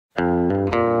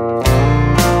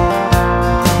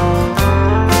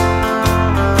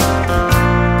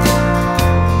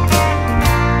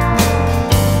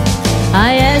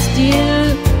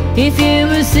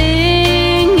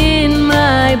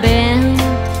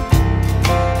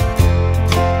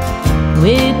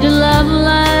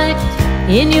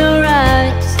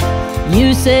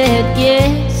said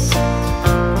yes.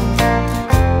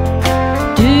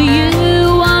 Do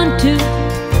you want to?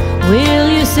 Will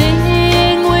you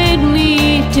sing with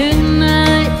me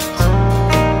tonight?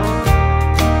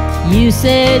 You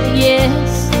said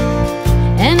yes,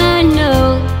 and I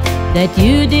know that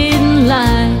you didn't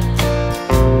lie.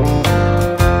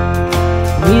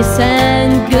 We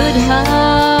sang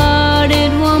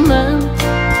Good-Hearted Woman,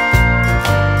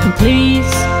 and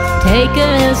please take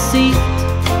a seat.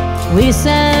 We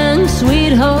sang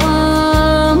Sweet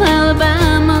Home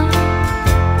Alabama,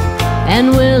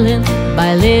 and Willing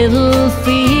by Little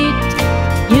Feet.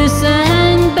 You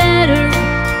sang better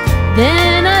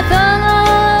than I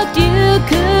thought you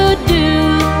could do.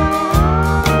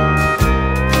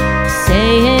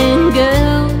 Saying,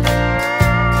 girl,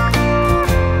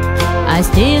 I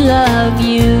still love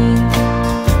you.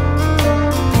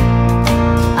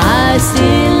 I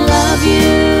still love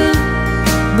you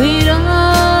with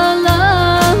all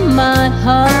of my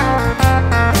heart.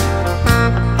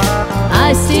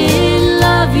 I still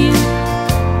love you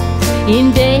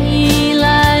in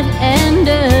daylight and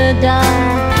the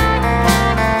dark.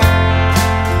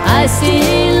 I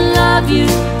still love you,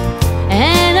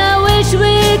 and I wish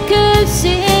we could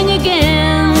sing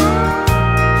again.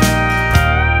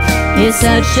 It's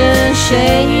such a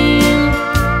shame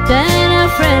that our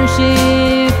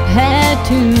friendship had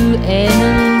to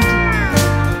end.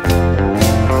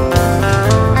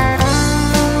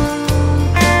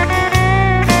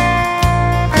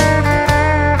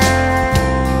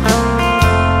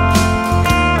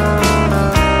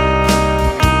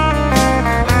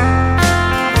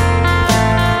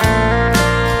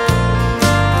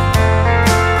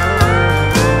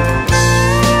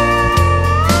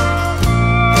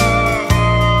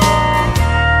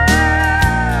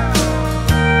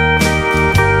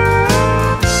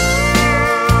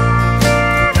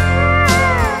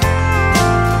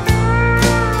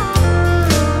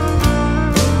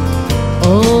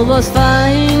 All was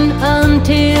fine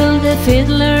until the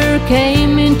fiddler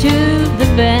came into the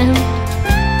band.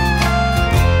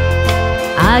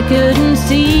 I couldn't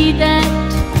see that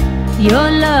your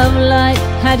love light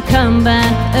had come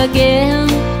back again.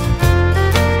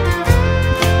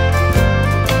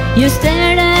 You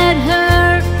stared at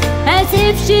her as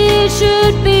if she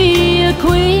should be a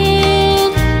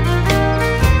queen.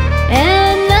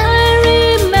 And I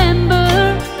remember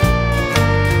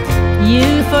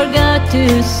you forgot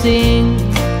to sing.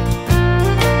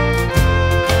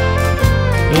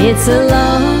 It's a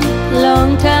long,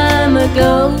 long time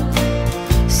ago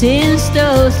since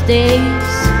those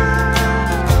days,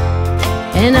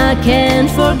 and I can't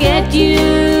forget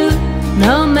you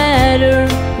no matter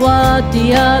what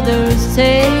the others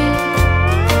say.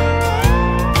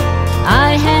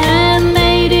 I have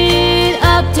made it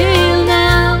up till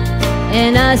now,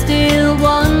 and I still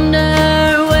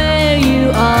wonder where you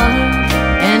are.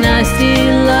 And I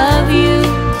still love you,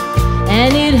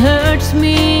 and it hurts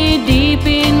me deep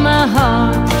in my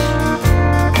heart.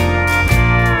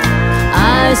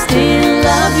 I still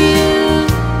love you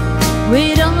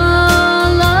with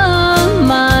all of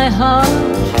my heart.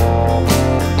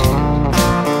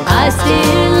 I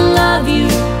still love you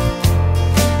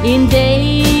in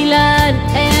daylight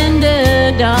and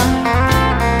the dark.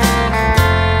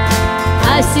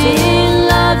 I still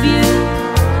love you,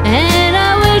 and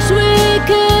I wish we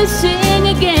could sing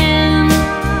again.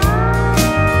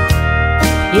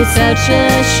 It's such a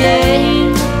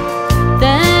shame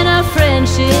that our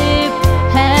friendship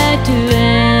had to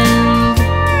end.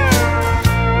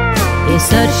 It's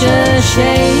such a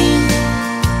shame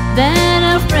that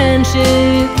our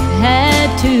friendship had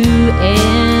to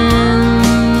end.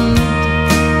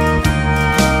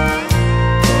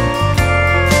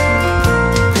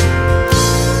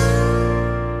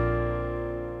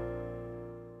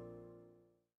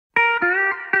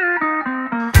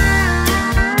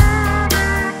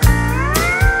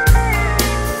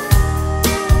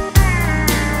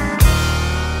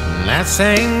 I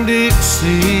sang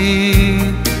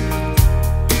Dixie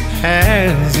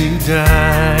as he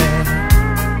died,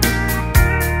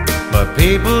 but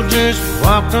people just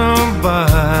walked on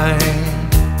by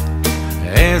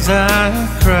as I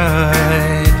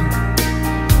cried.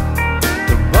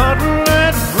 The button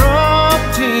that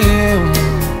robbed him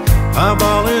of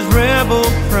all his rebel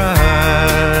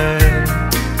pride.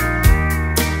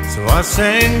 So I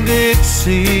sang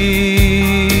Dixie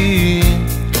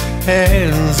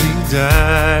as he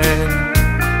died.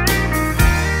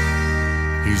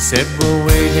 He said, we're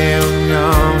way down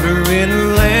yonder in a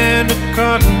land of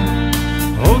cotton.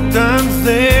 Old times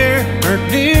there are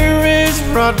near as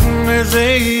rotten as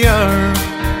they are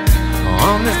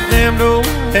on this damned old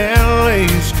LA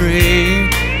street.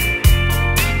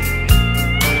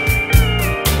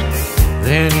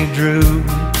 Then he drew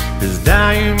his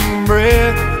dying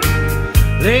breath,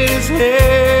 laid his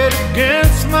head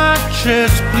against my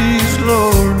chest. Please,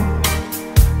 Lord,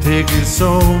 take his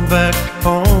soul back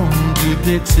home to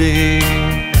Dixie.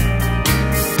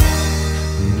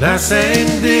 And I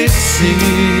sang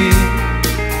Dixie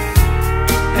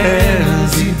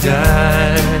as he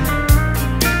died.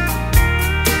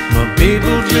 My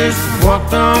people just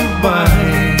walked on by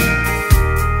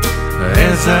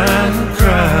as I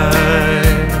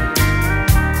cried.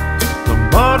 The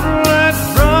bottle that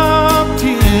robbed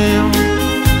him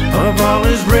of all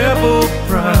his rebel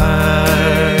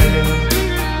pride.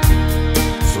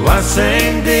 So I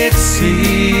sang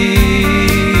Dixie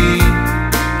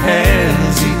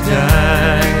as he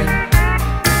died.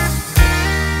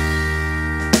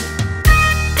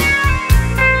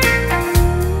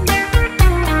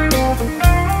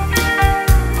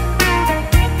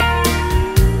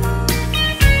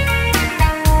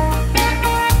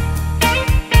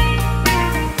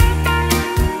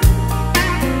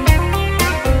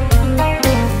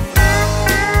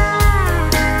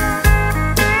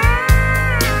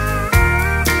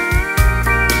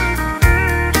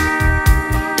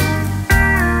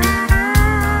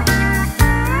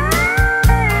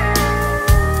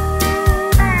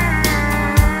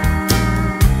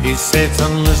 He said,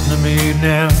 son, listen to me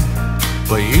now,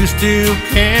 but you still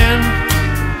can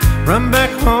run back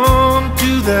home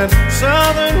to that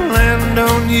southern land.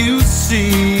 Don't you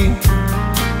see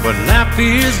what life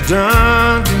is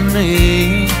done to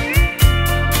me?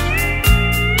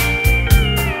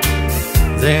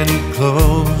 Then he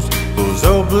closed those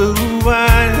old blue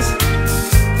eyes,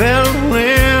 fell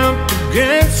limp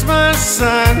against my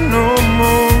side. No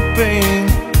more pain,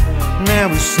 now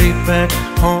we're safe back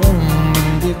home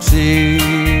in Dixie.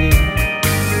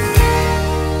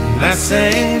 And I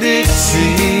sang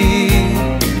Dixie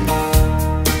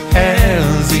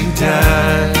as he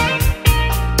died.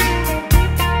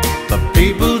 The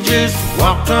people just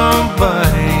walked on by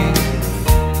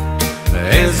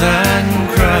as I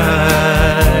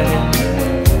cried.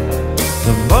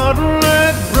 The bottle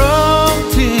that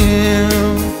robbed him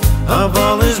of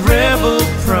all his rebel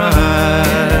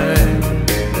pride.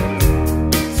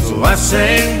 So I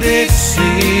sang Dixie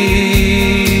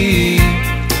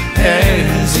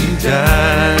as he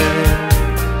died.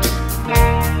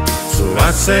 So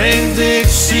I sang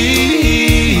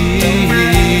Dixie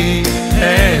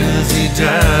as he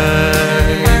died.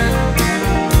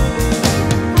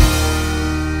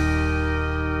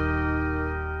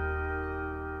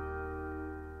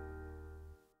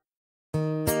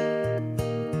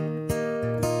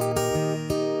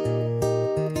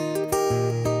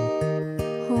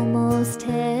 Almost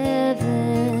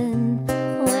heaven,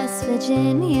 West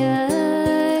Virginia,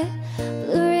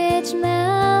 Blue Ridge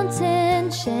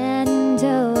Mountain,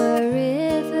 Shenandoah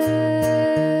River.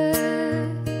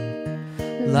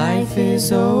 Life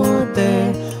is old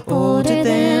there, older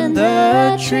than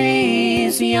the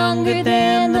trees, younger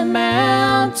than the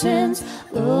mountains,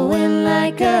 blowing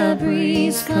like a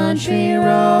breeze. Country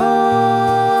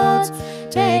roads,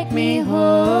 take me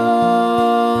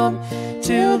home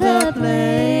to the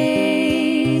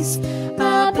place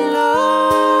I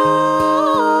belong.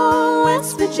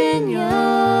 West Virginia,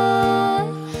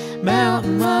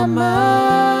 Mountain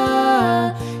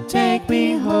Mama, take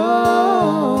me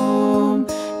home.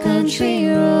 Country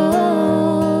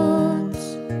roads,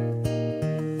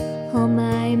 all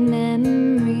my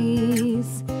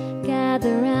memories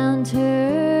gather round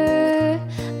her.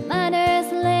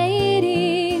 Miner's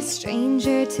lady,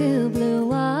 stranger to blue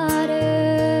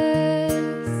waters,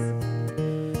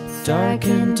 dark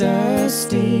and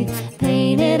dusty,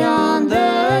 painted on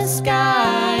the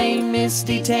sky.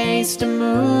 Misty taste of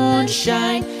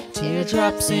moonshine,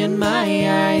 teardrops in my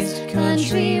eyes.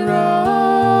 Country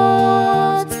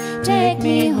roads, take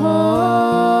me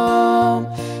home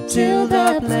to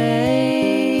the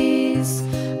place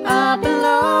I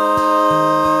belong.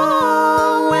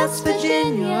 West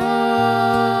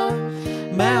Virginia,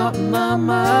 Mountain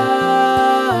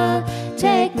Mama,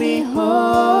 take me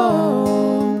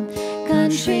home.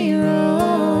 Country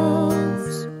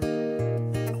roads,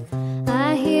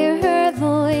 I hear her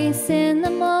voice in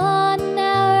the morning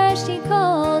hour. She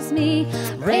calls me.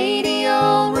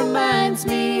 Radio reminds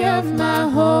me of my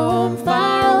home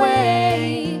far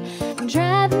away.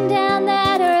 Driving down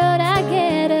that road, I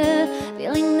get a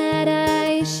feeling that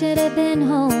I should have been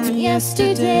home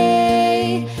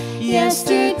yesterday.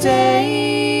 Yesterday,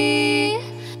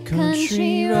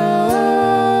 country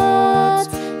roads,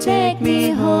 take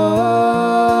me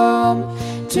home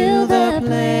to the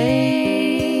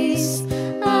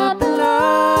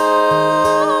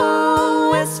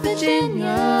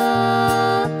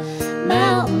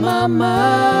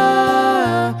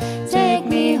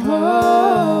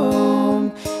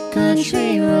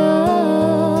country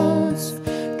roads,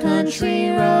 country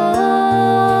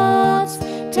roads,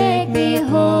 take me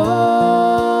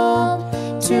home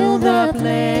to the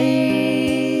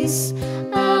place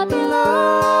I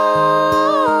belong.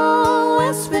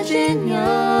 West Virginia,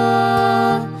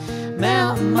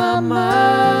 Mountain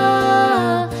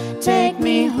Mama, take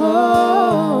me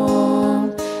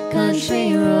home.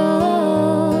 Country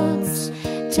roads,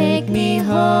 take me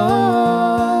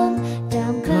home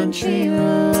down country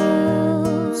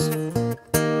roads.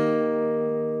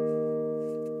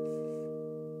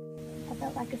 I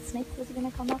felt like a snake was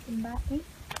gonna come up and bite me.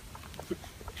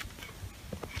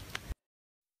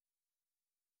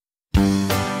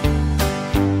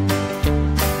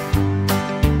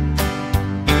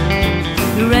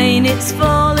 The rain, it's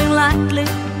falling lightly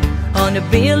on the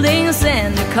buildings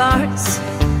and the cars.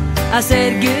 I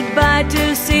said goodbye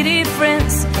to city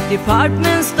friends,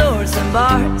 department stores and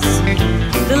bars.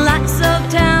 The lights of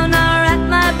town are at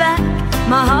my back,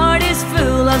 my heart is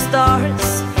full of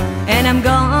stars, and I'm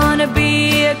gonna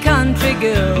be a country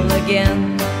girl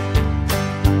again.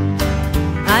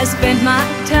 I spent my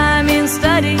time in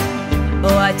study,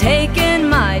 oh, I taken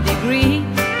my degree.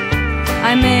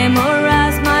 I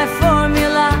memorized my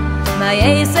formula, my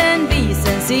A's and B's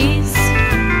and C's.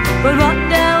 But what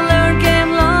I learned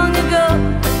came long ago,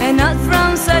 and not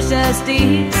from such as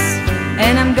these.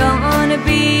 And I'm gonna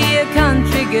be a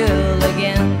country girl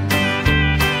again.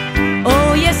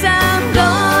 Oh yes, I'm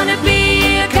gonna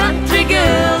be a country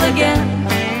girl again.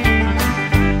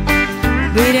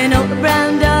 With an old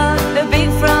brown dog, a big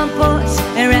front porch,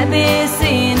 and rabbits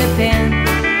in a pen.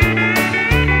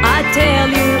 I tell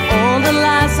you, all the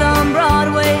lights on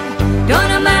Broadway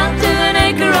don't amount to an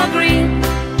acre of green.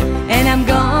 And I'm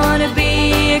gonna be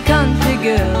a country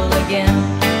girl again.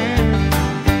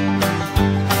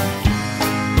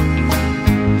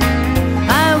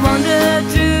 I wander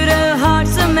through the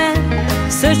hearts of men,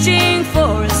 searching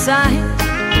for a sign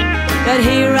that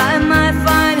here I might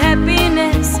find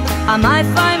happiness, I might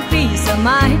find peace of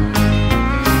mind.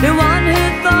 The one who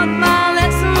thought my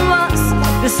lesson was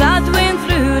the south wind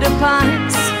through the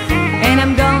pines. And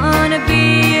I'm gonna be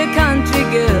a country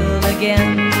girl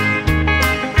again.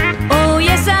 Oh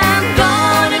yes, I'm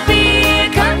gonna be a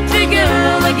country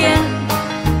girl again.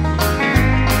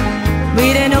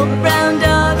 With an old brown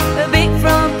dog, a big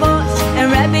front porch, and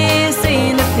rabbits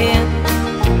in the pen.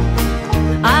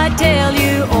 I tell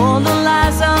you, all the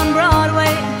lights on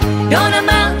Broadway don't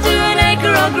amount to an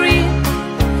acre of green.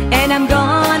 And I'm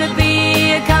gonna be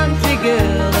a country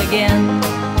girl again.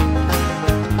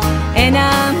 And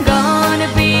I'm gonna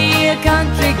be a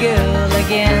country girl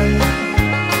again.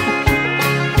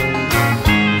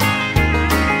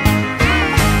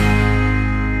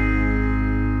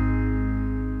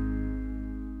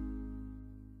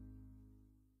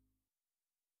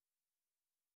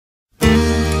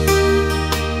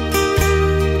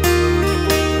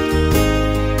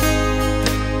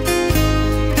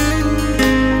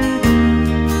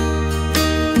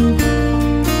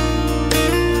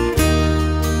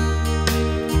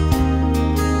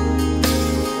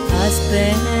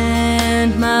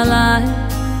 Spent my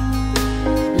life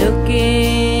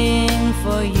looking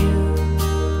for you,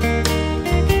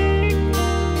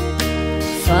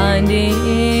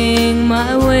 finding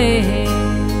my way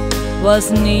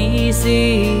wasn't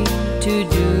easy to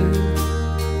do,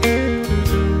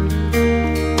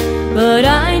 but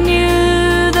I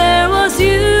knew there was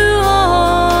you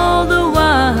all the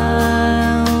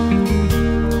while,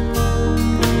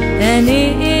 and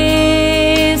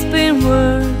it's been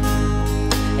worth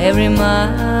every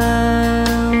mile.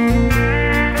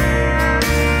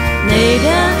 Lay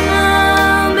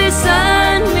down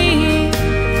beside me,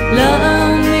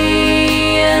 love me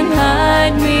and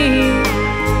hide me,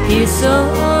 kiss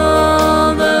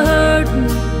all the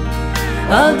hurting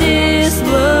of this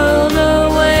world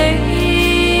away.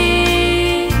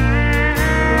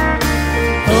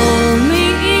 Hold me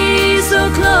so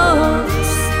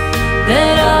close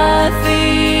that I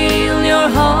feel your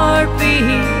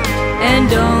heartbeat, and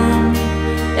don't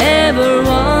ever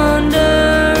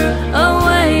wander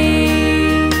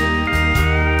away.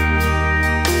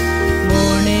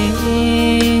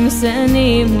 Mornings and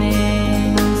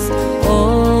evenings,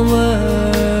 all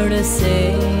were the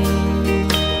same,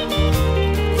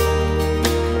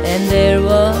 and there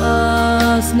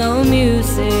was no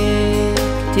music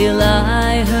till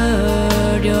I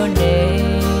heard your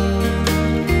name.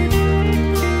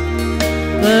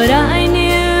 But I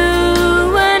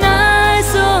knew when I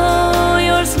saw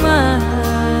your smile,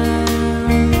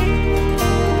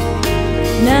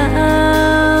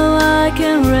 now I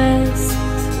can rest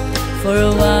for a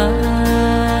while.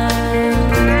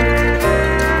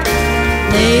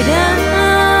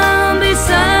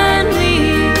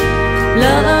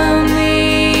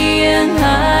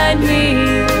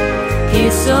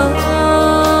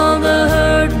 all the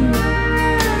hurting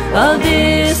of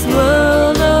this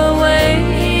world away.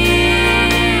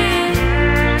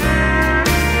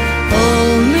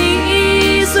 Hold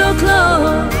me so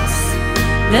close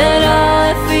that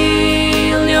I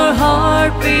feel your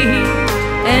heartbeat,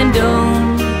 and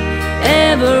don't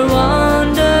ever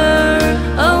wander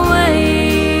away.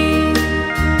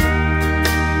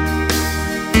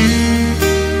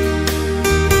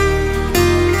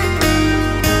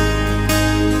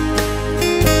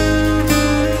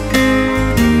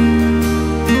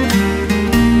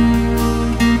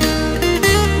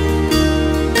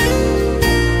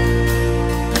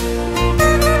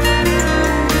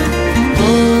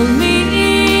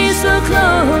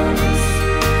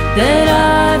 That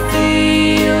I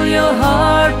feel your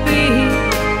heartbeat,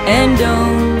 and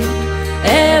don't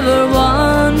ever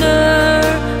wander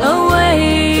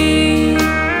away.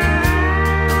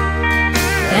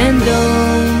 And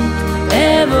don't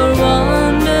ever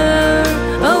wander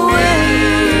away.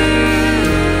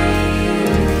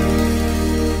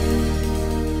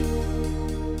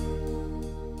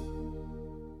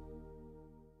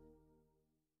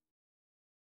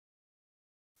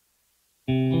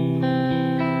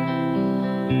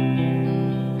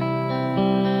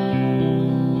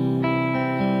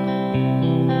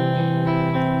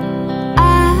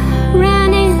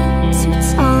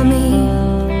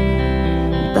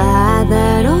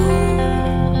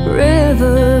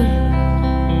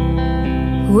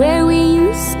 Where we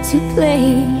used to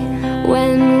play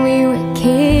when we were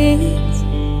kids,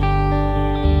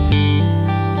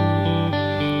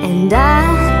 and I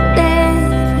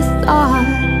never thought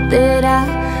that I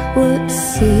would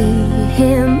see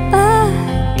him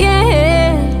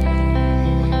again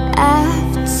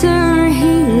after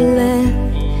he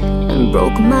left and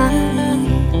broke my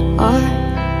heart.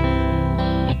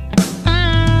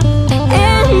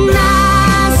 And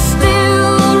I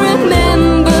still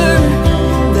remember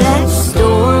that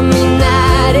stormy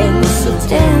night in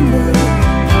September,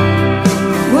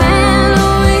 when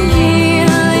we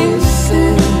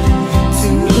listened to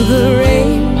the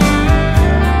rain,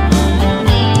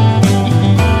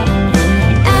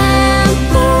 and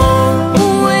the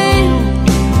wind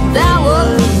that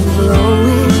was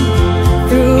blowing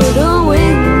through the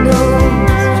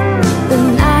windows, the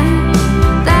night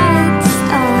that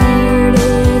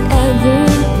started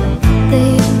everything.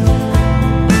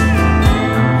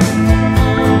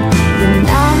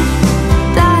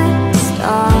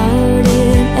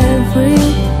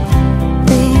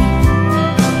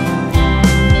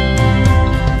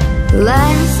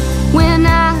 Last when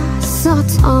I saw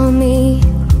Tommy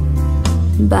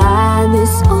by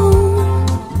this old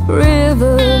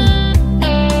river,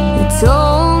 he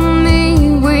told me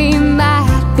we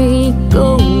might be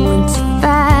going too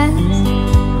fast.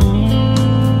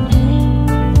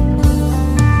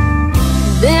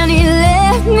 Then he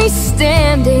left me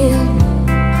standing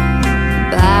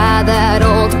by that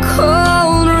old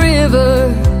cold river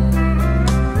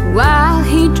while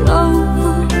he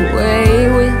drove away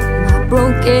with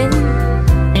broken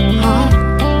heart.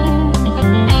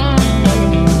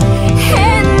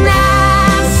 And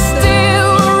I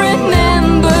still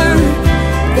remember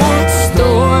that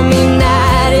stormy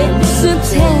night in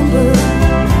September,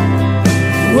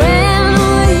 when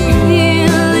we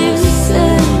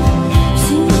listened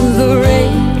to the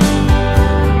rain,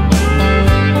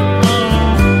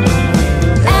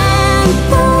 and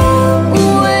the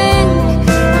wind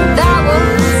that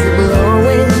was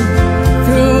blowing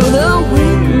through the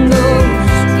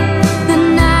windows, the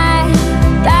night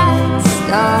that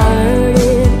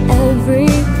started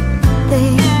everything,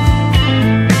 the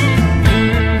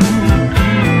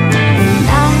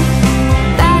night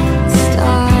that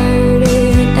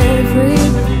started everything.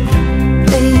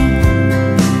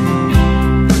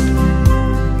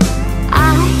 I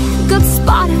got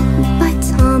spotted by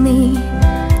Tommy,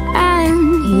 and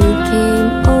he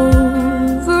came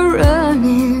over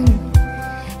running.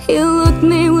 He looked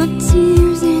me with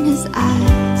tears in his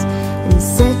eyes and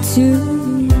said to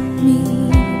me,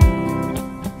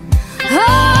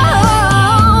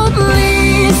 "Oh,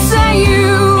 please say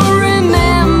you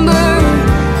remember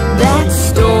that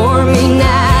stormy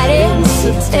night in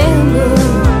September,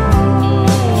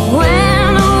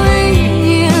 when we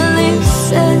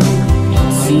listened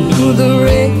to the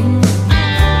rain,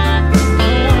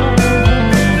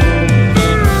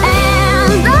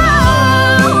 and the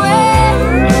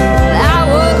wind that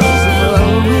was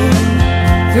blowing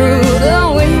through the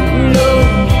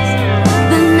windows,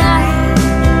 the night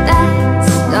that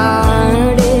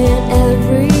started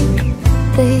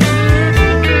everything,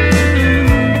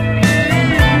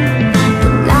 the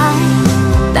night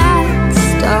that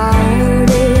started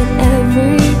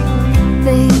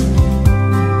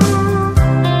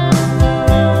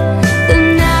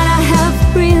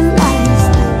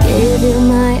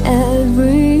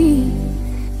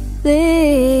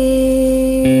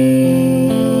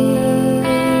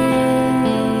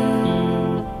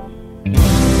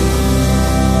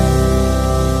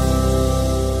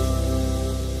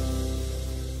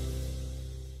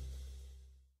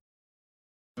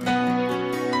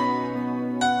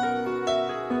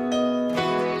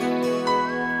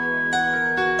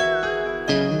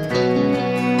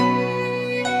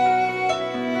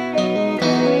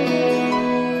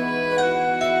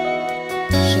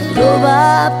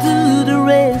up to the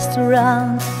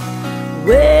restaurant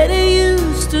where they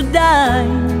used to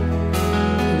dine.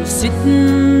 He was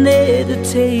sitting at the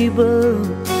table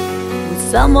with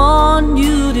someone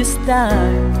new this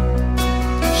time.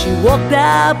 She walked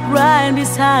up right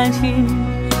beside him.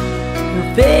 Her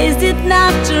face did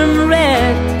not turn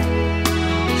red.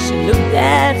 She looked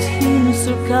at him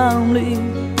so calmly,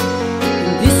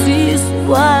 and this is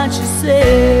what she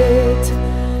said.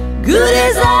 Good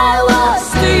as I was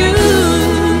to you,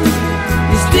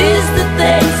 is this the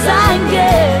thanks I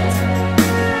get?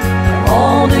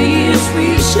 All the years we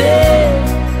shared,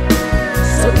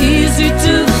 so easy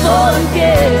to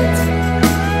forget.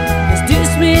 Does this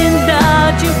mean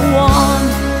that you've won?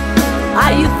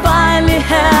 Are you finally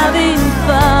having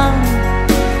fun?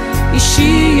 Is she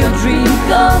your dream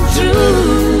come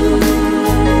true?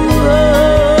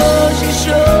 Oh, she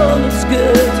sure looks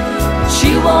good, but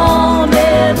she won't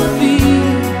ever be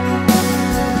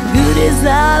good as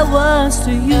I was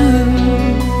to you.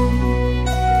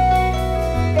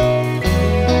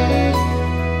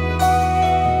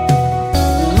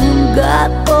 The room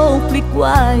got awfully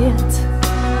quiet,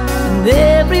 and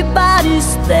everybody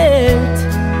stared.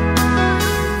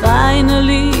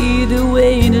 Finally, the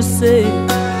waiter said,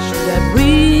 should I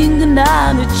bring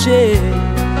another chair?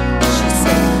 She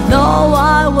said, no,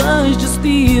 I was just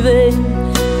leaving.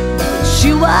 She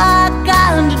walked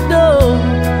out the door.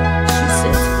 She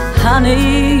said,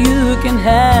 honey, you can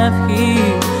have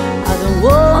him. I don't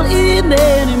want him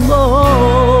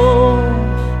anymore.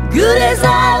 Good as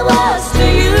I was to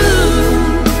you,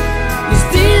 is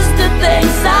this the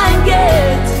thanks I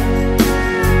get?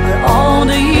 Are all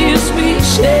the years we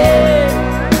shared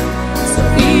so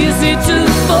easy to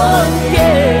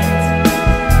forget?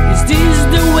 Is this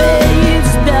the way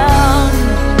it's done?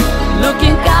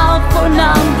 Looking out for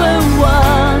number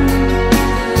one.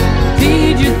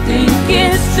 Did you think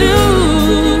it's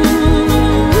true?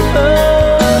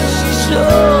 Oh, she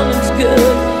sure looks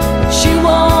good, but she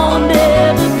won't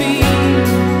ever be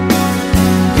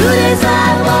good as I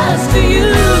was to you.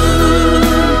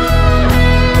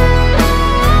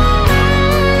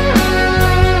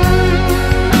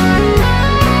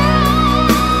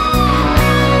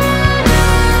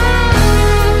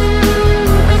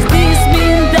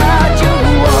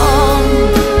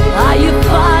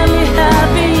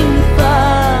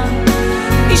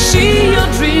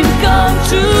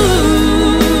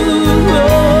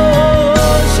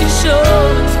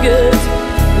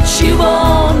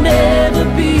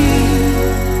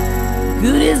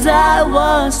 As I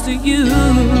was to you.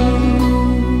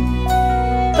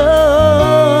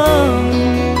 Oh,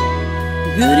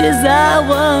 good as I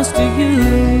was to you.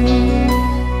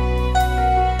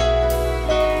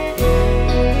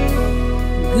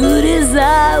 Good as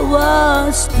I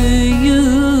was to you.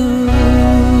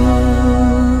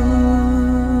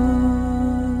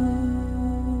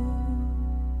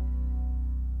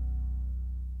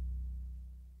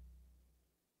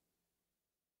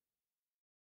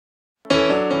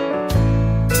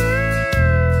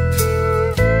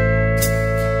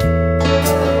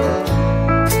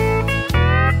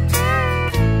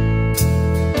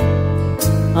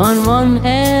 On one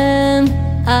hand,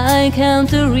 I count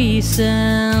the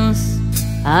reasons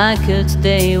I could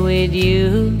stay with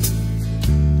you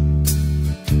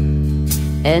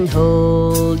and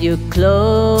hold you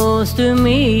close to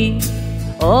me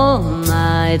all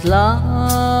night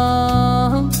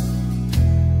long.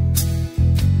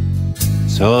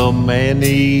 So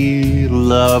many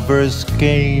lovers'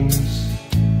 games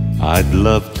I'd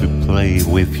love to play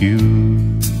with you.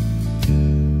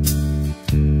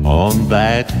 On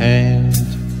that hand,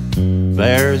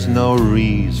 there's no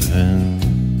reason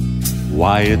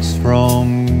why it's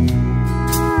wrong.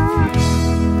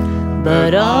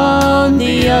 But on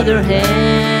the other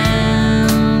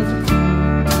hand,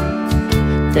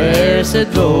 there's a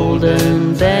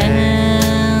golden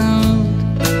band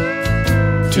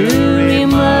to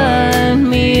remind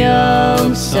me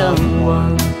of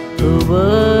someone who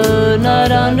would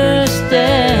not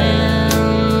understand.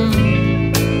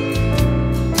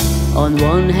 On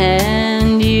one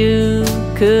hand, you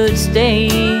could stay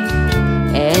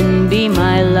and be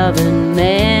my loving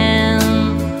man,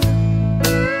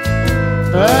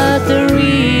 but the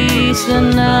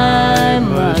reason I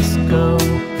must go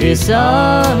is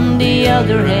on the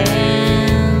other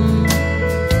hand.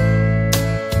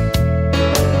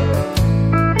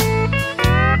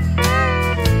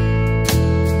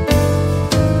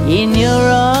 In your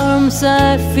arms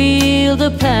I feel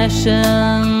the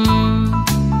passion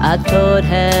I thought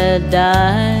had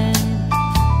died.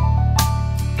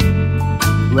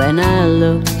 When I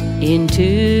looked into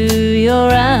your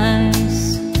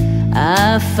eyes,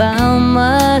 I found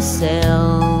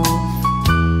myself.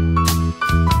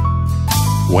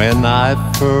 When I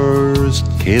first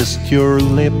kissed your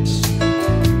lips,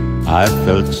 I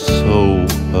felt so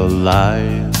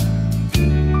alive.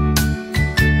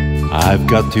 I've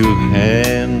got to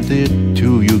hand it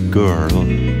to you, girl,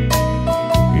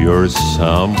 you're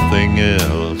something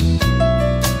else.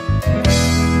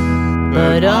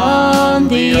 But on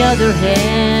the other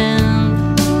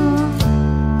hand,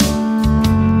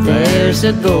 there's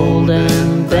a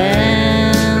golden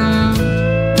band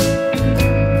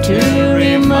to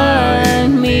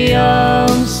remind me of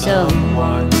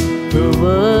someone who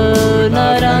would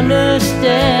not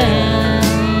understand.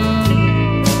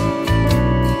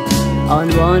 On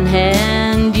one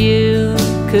hand you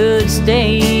could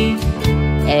stay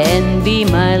and be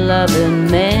my loving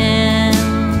man,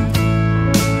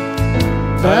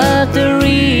 but the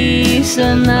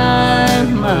reason I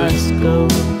must go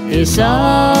is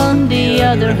on the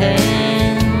other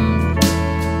hand.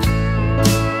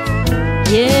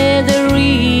 Yeah, the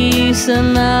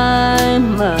reason I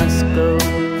must go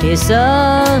is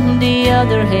on the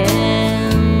other hand.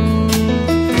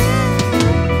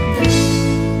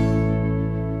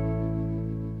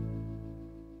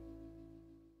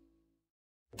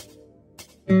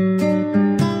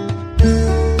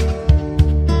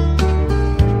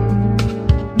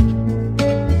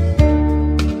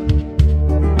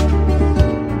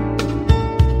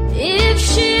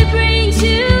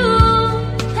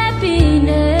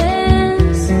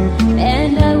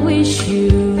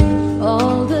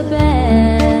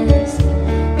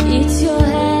 It's your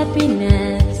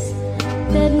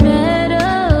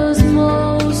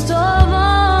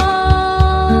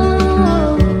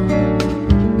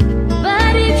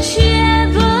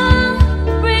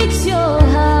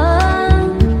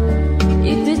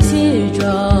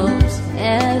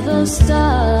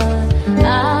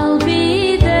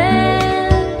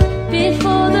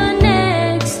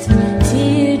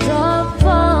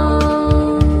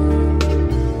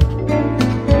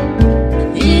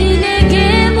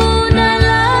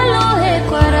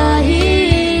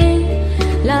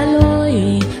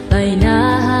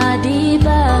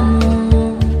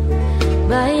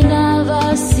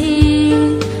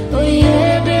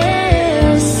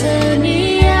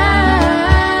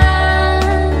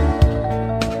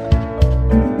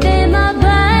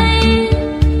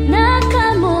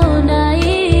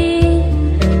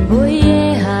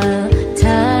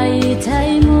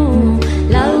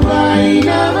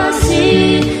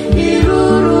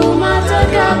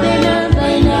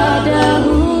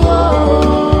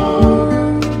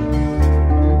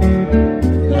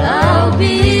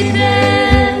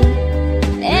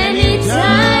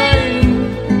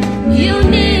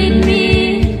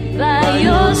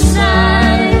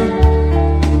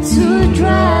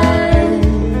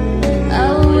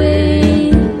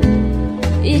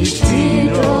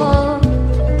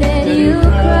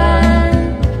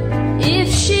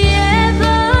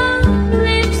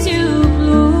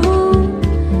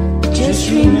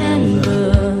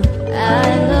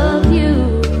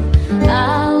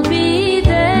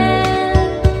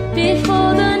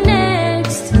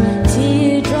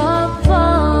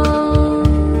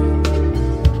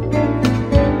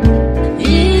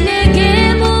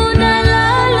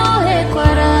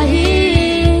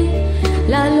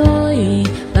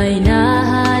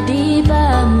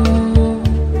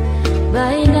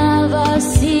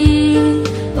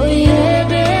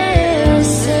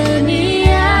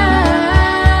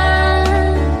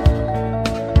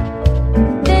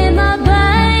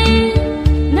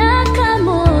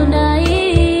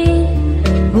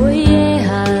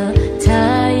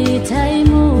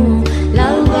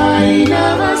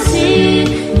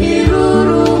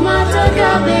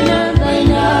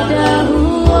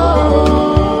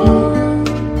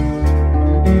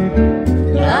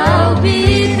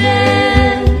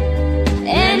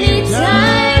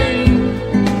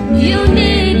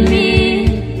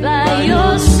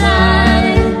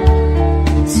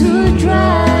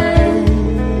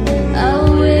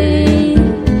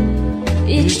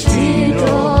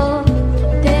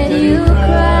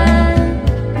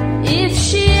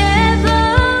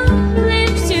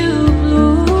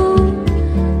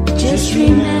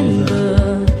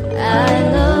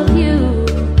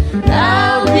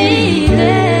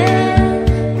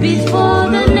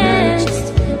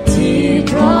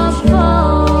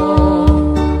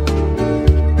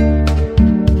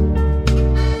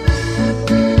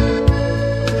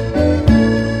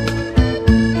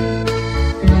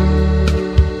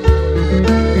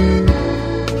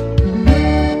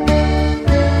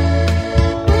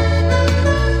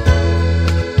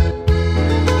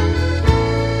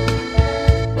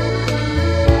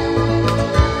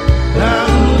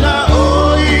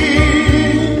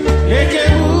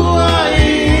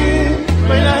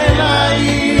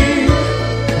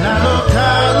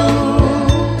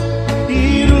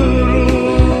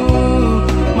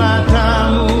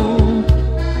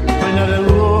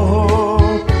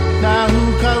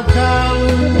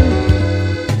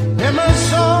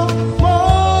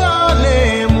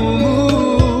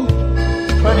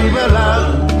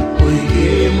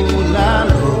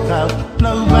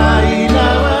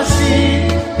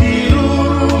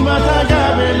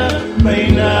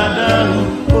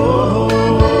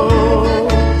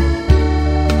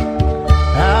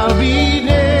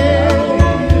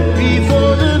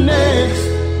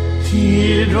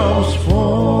shadows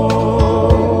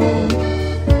fall.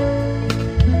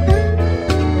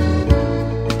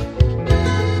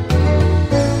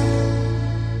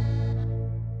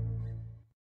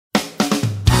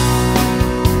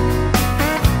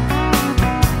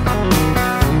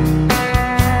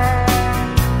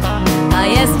 I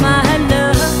asked my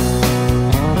love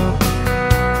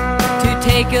to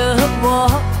take a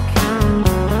walk,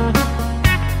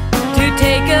 to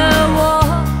take a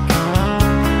walk,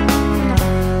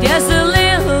 just a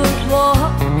little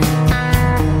walk,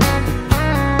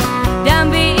 down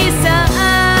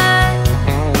beside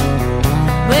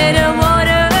where the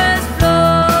waters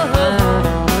flow,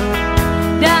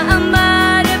 down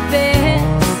by the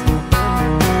bends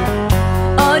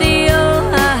of the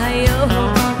Ohio,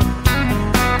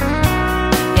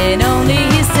 and only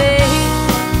say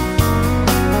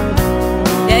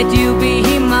that you be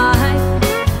mine.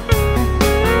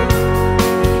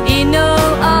 In no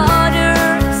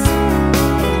others,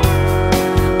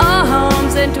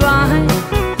 arms entwined,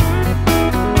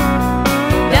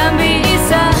 down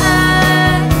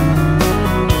beside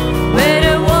where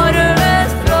the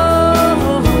waters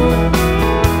flow,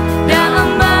 down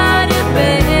by the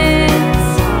bends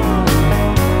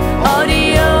of the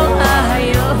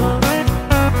Ohio.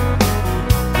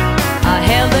 I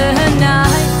held her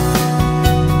knife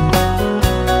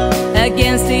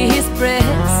against his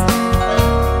breast,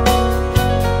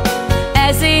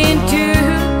 as into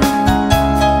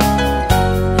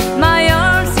my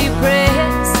arms he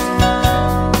pressed.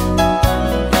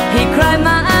 He cried,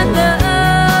 my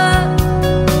love,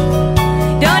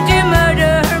 don't you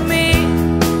murder me.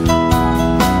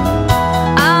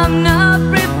 I'm not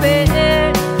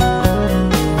prepared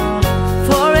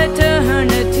for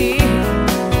eternity.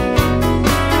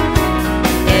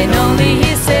 And only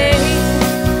he said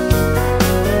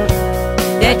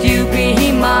that you be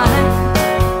mine.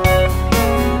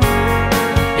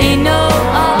 In no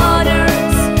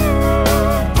others,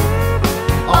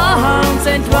 arms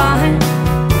entwined,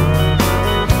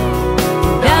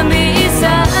 down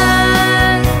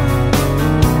beside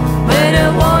where the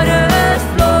waters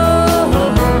flow,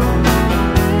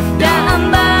 down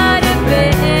by the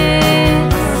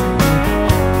bends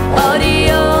of the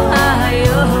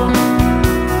Ohio.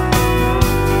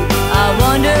 I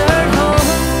wandered home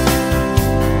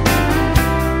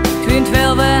between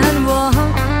 12 and 1.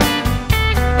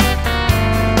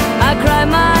 I cried,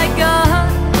 my God,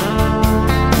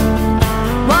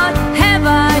 what have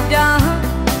I done?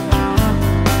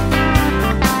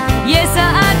 Yes, I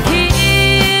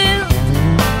killed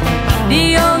the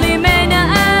only man I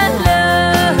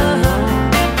love.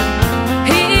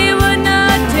 He would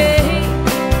not take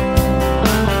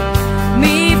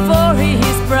me for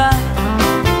his bride,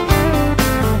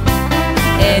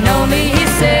 and only he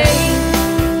said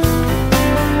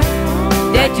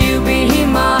that you be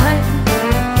mine.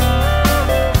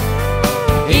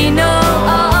 In no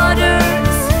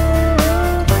others,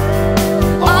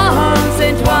 arms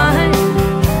entwined,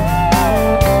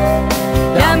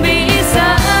 down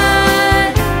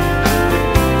beside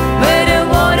where the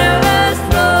waters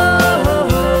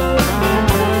flow,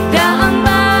 down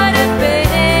by the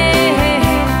bends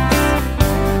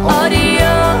of the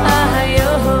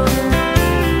Ohio,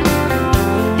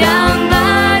 down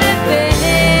by the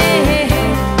bends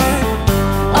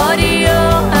of the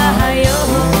Ohio.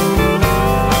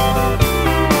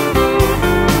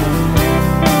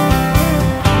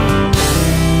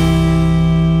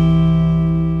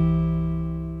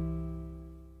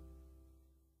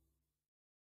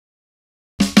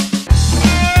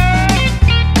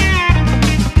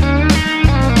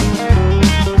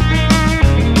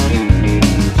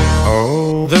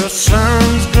 Oh, the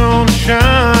sun's gonna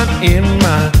shine in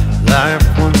my life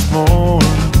once more.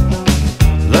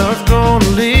 Love's gonna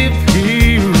live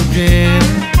here again.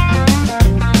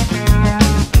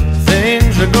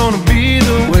 Things are gonna be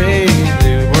the way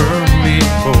they were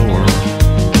before.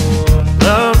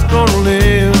 Love's gonna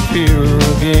live here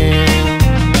again.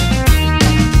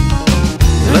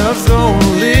 Love's gonna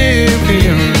live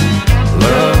here.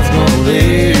 Love's gonna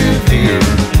live here.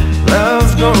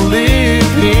 Love's gonna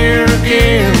live here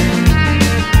again.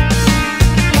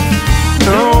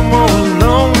 No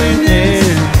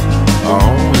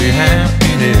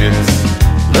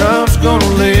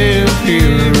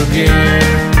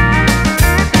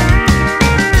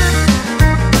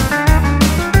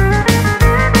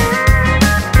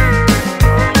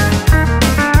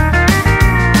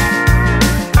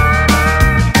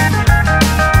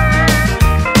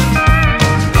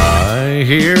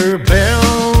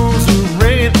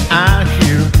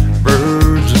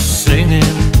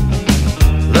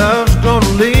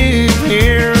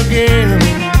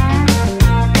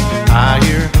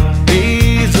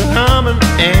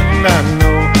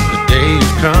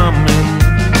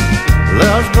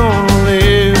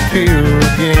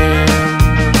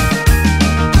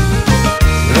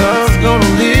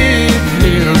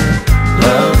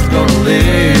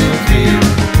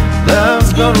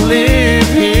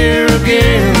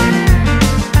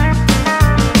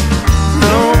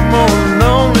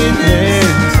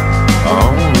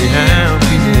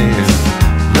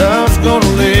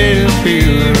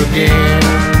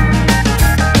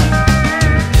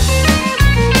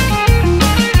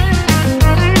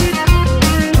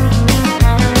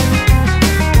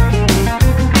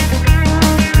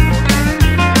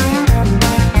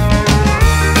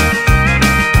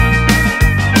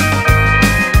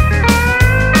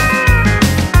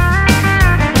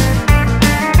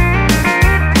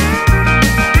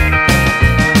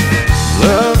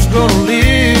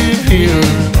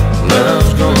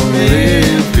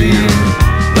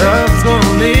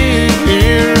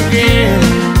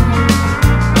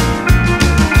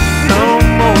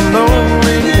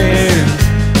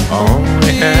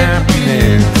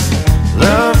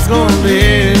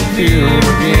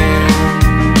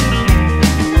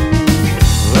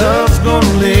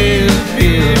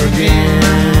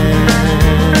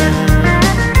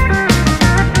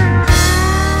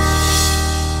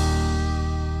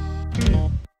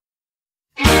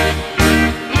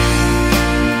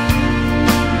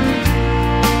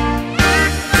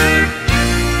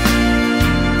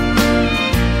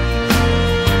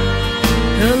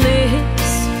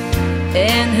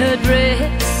and her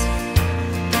dress,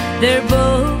 they're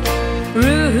both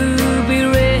ruby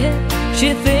red. She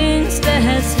thinks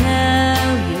that's how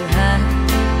you hide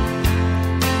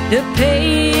the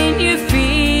pain you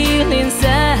feel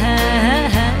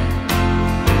inside.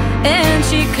 And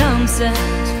she comes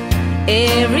out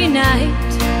every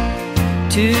night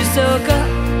to soak up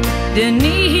the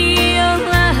neon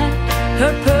light.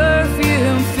 Her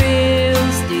perfume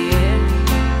fills the air.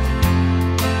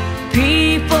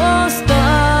 People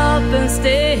stop and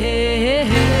stare,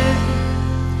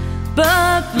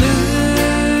 but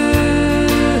blue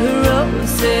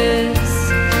roses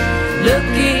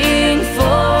looking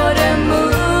for the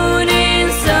moon in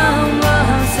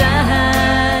someone's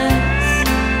eyes.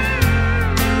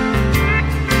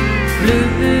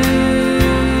 Blue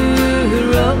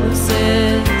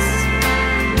roses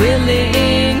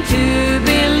willing to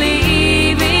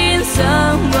believe in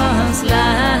someone's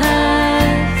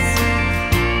lies.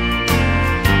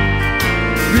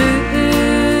 Blue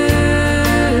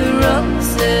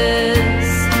roses,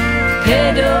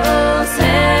 petals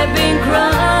have been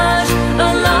crushed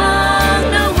along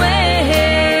the way.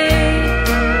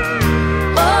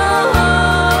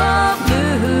 Oh,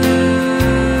 blue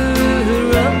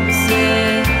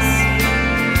roses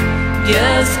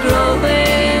just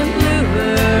growing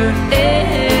bluer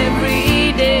every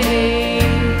day.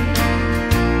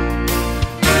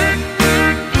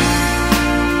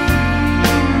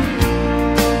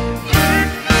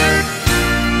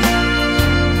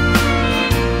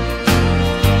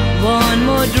 One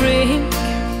more drink,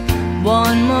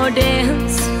 one more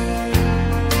dance.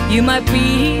 You might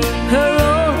be her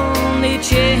only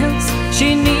chance.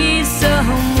 She needs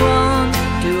someone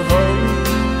to hold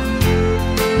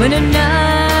when the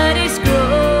night is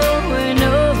growing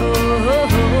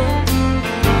old.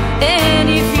 And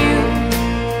if you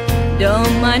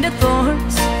don't mind the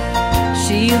thorns,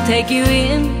 she'll take you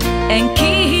in and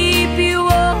keep you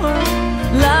warm,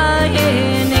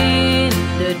 lying in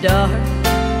the dark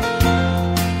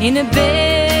in a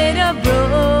bed of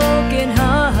broken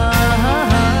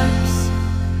hearts.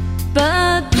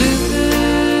 But blue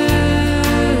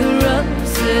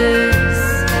roses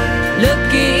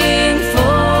looking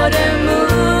for the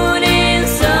moon in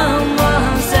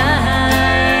someone's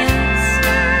eyes.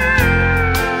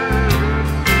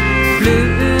 Blue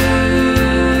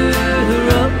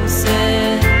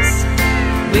roses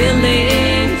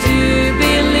willing to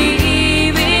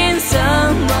believe in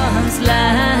someone's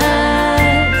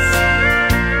lies.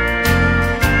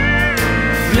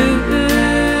 Blue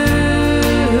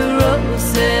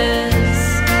roses,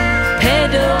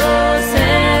 petals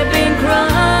have been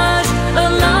crushed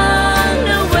along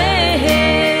the way.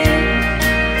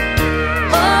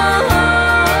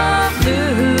 Oh,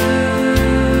 blue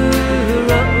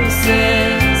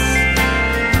roses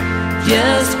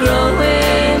just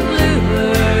growing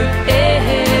bluer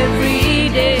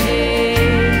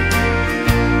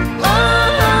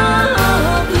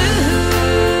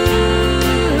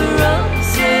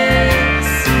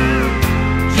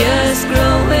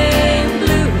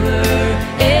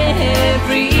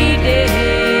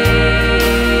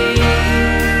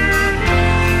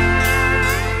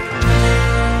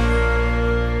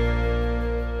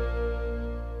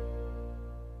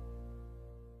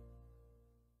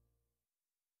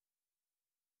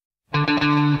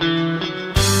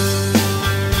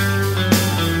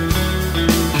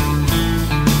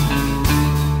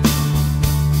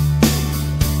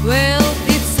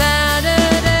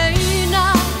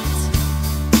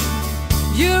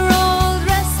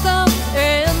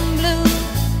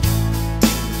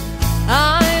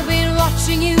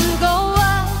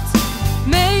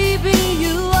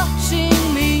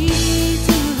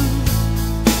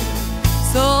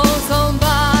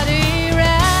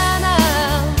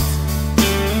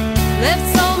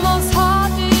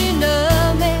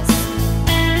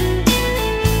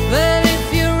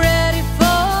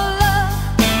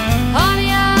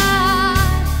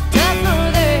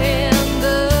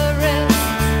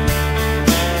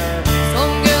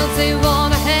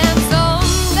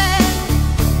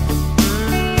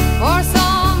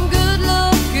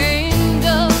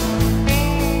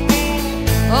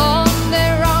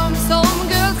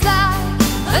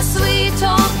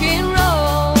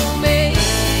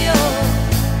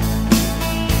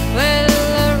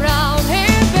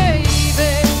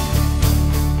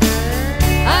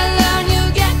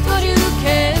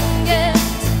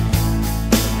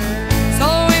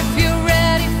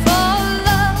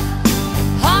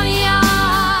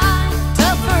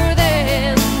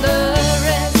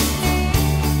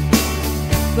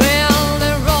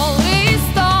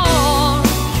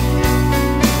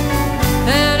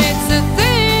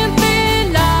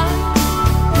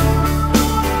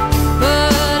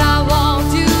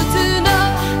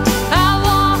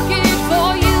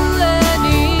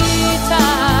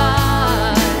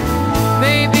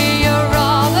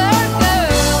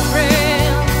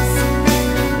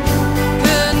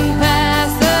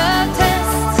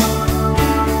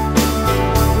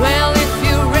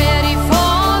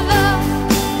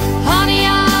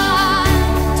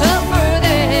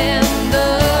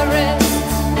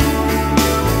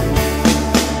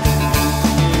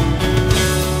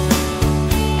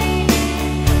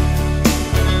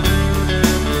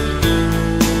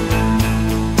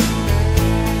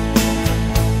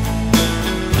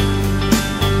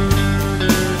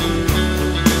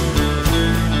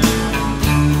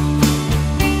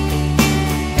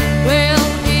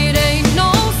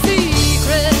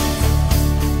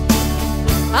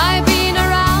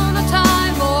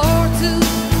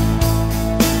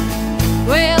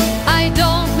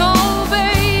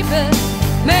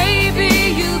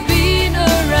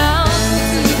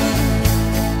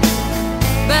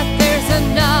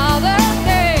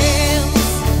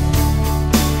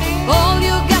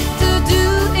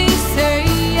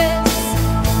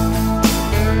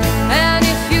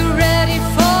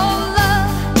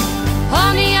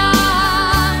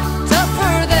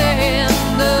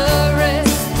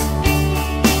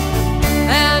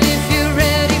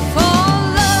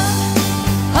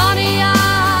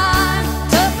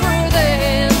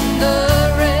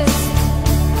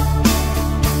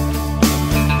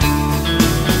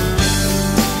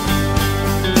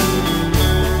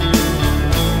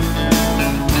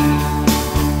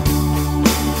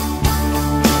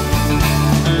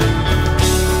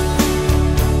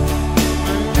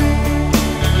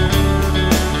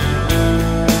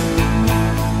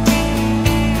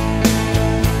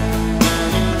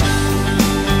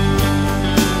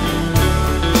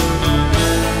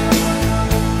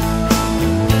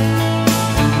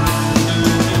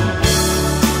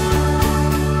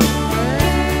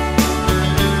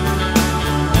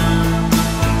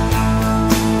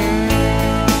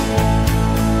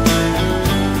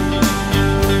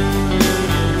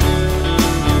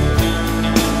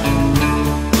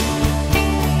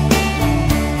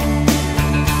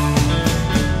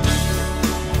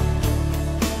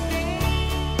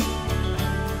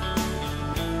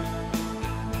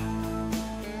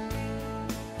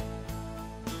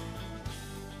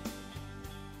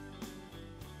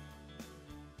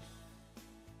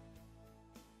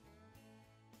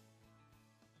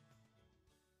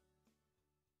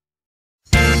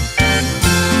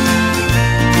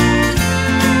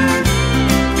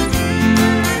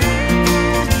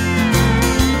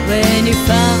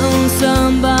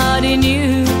loving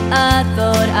you, I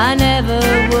thought I never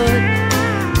would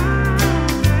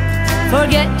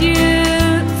forget you,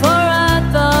 for I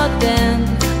thought then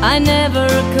I never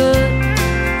could.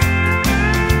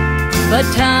 But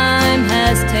time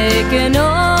has taken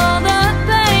all the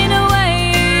pain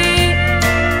away.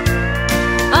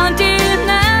 Until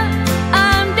now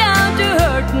I'm down to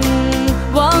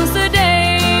hurting once a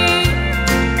day.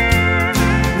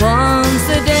 Once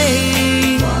a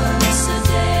day. Once a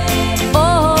day.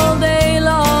 All day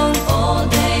long. All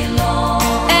day long.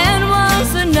 And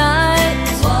once a night.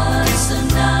 Once a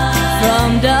night. From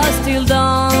dusk till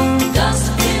dawn.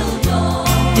 Dusk till dawn.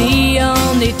 The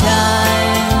only time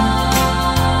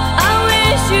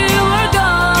you were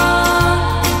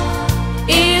gone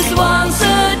is once a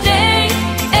day,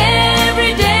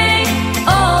 every day,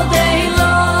 all day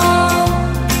long.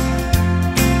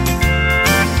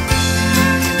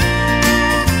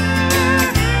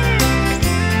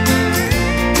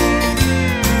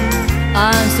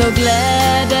 I'm so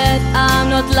glad that I'm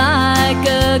not like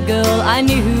a girl I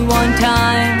knew one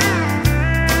time.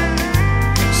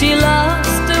 She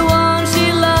lost the one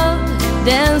she loved,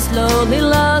 then slowly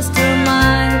lost her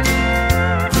mind.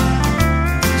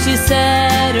 She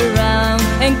sat around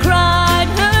and cried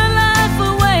her life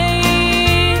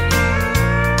away.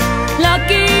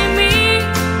 Lucky me,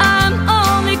 I'm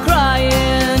only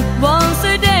crying once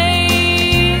a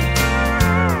day.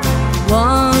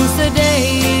 Once a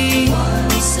day.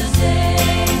 Once a day.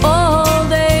 All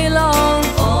day long.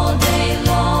 All day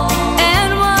long.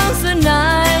 And once a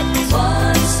night.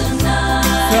 Once a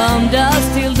night. From dusk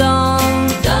till dawn.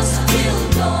 Dusk till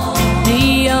dawn.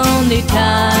 The only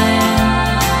time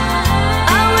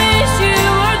I wish you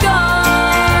were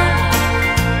gone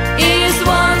is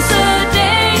once a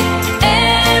day,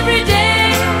 every day,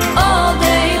 all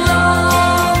day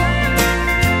long.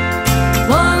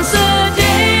 Once a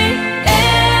day,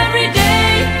 every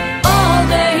day, all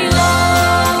day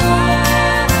long.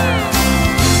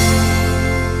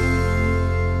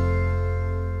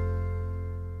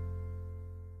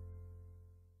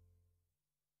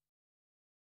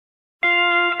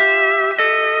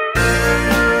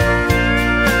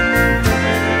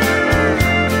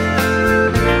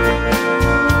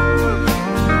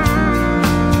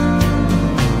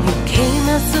 Came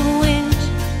as a wind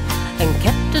and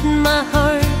captured my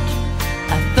heart.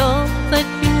 I thought that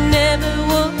you never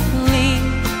would leave.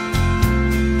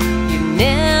 You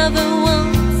never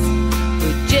once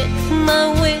rejected my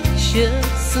wishes.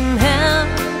 Somehow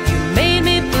you made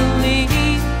me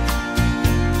believe.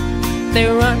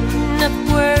 There aren't enough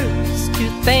words to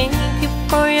thank you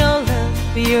for your love,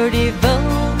 your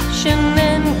devotion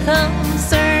and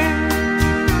concern.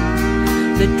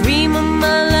 The dream of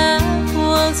my life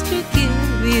was to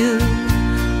give you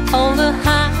all the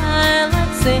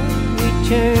highlights in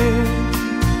return.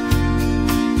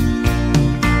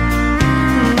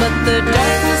 But the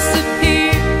darkness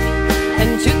appeared and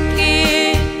took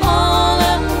it all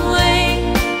away.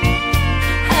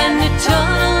 And the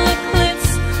total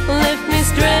eclipse left me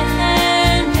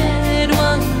stranded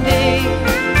one day.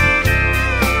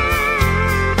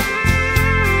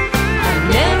 I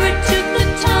never took the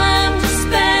time to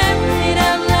spell it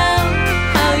out loud,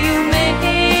 how you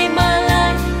made my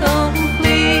life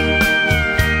complete.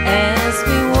 As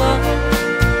we walk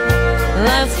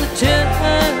life's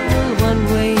eternal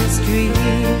one-way street.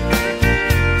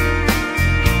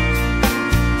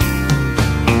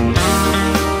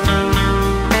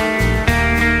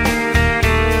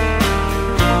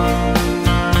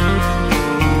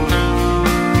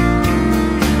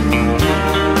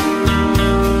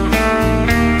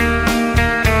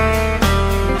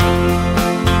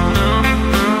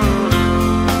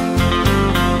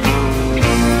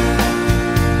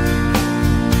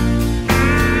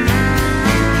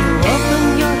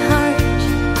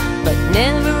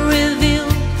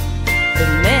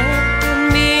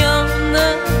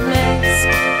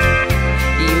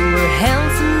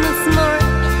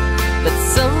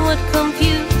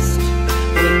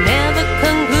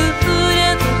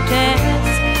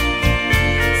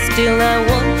 Still I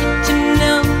want you to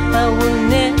know I will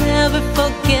never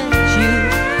forget you,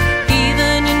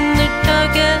 even in the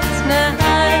darkest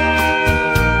night.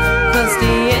 'Cause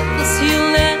the echoes you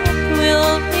left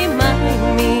will remind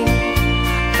me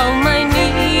of my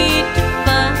need to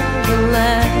find the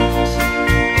light.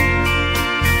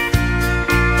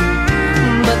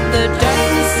 But the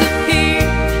darkness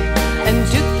appeared and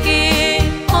took it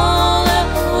all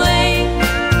away.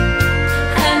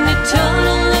 And the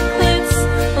total eclipse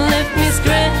left me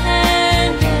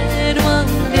stranded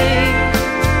one day.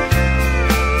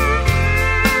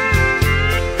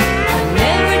 I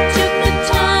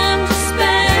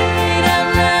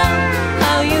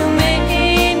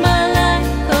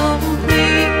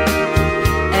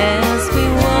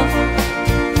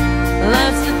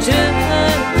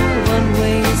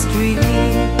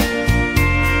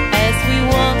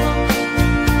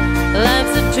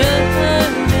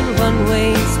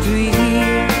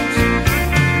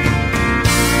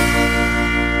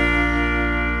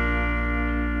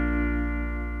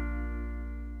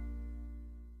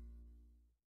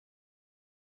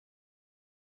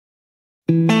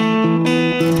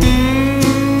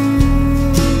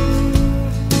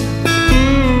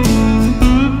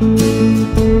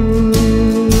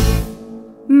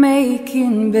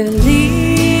making believe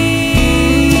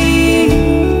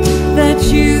that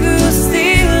you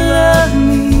still love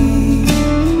me.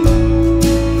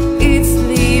 It's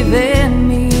leaving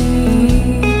me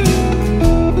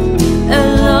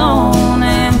alone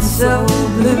and so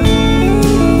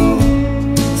blue.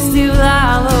 Still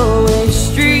I'll always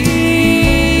dream,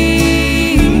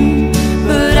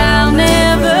 but I'll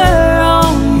never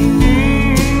own you.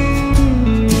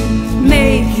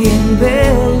 Making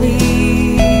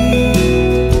believe,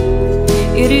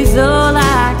 it is all I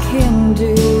can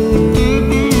do.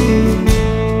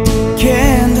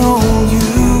 Can't hold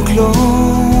you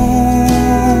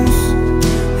close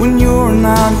when you're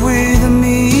not with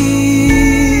me.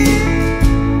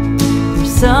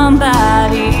 You're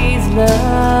somebody's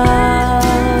love,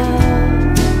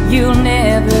 you'll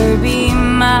never be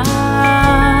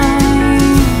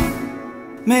mine.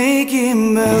 Making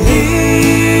believe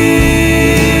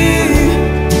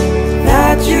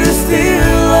that you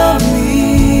still love me.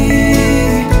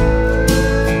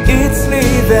 It's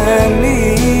leaving me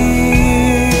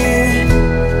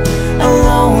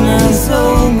alone and so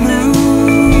blue.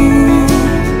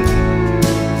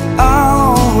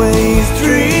 I'll always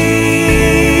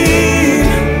dream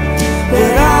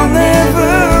that I'll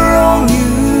never own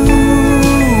you.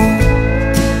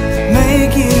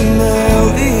 Making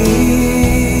believe,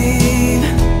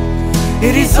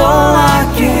 it is all I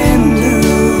can do.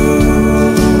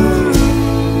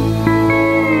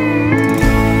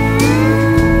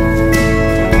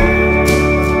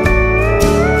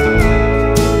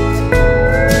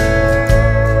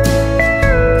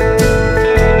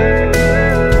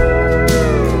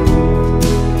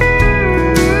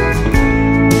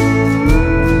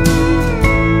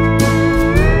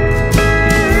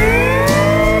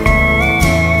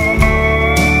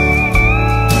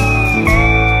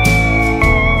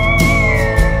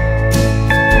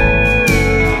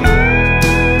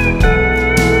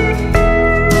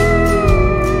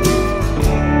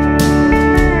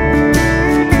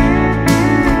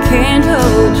 Can't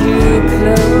hold you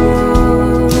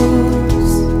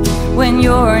close when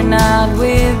you're not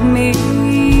with me.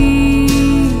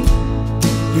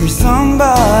 You're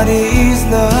somebody's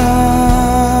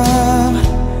love,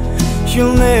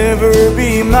 you'll never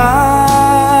be mine.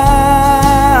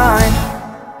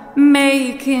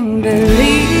 Making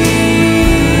believe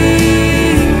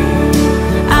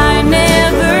I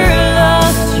never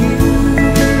lost you,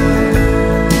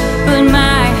 but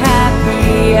my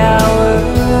happy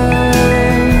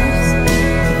hours,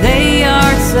 they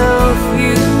are so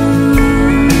few.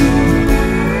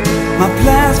 My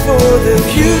plans for the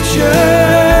future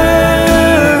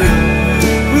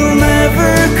will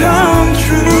never come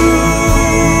true.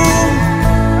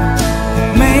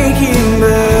 Making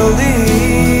believe,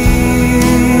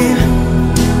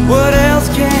 what else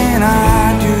can I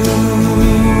do?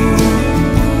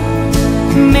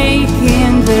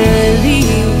 Making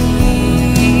believe,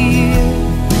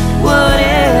 what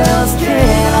else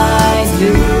can I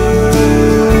do?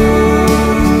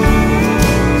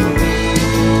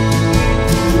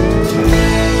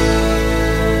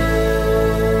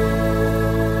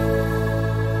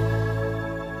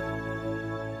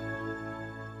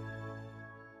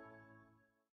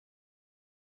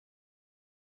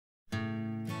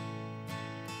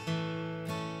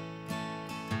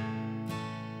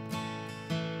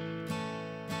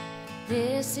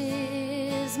 This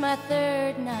is my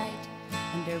third night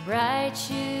under bright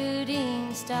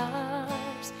shooting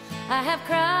stars. I have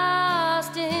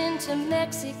crossed into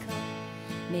Mexico,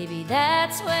 maybe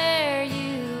that's where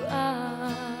you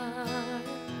are.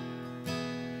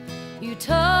 You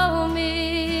told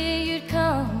me you'd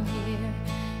come here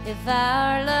if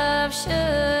our love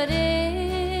should end.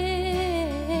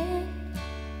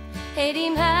 80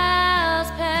 miles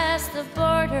past the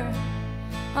border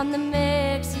on the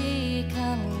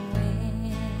Mexican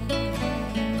wind.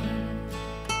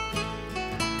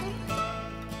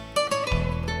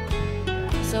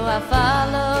 So I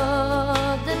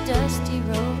followed the dusty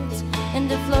roads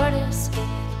into Florida's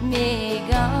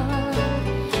Megon,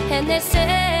 and they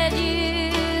said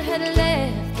you had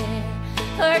left there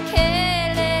for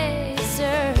Kelly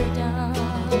Serdon.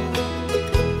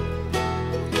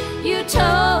 You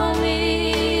told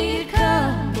me you'd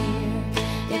come here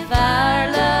if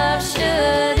our love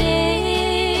should end.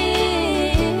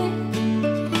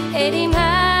 80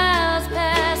 miles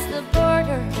past the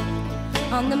border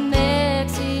on the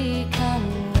Mexican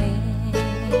wind.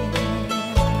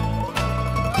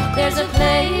 There's a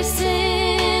place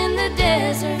in the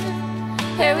desert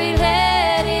where we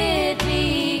let it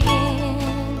begin.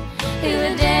 We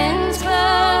would dance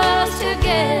close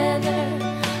together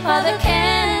while the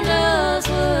candles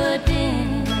would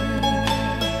dim.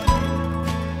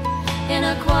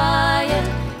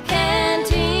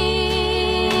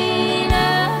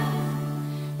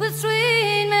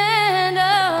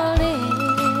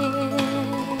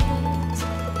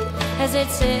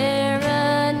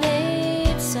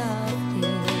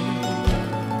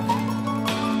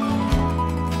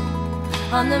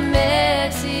 on the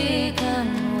Mexican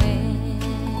way.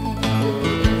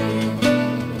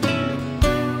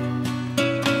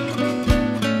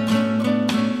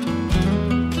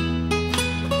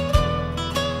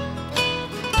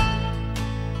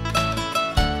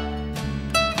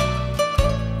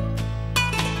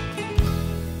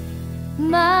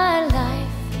 My life,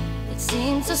 it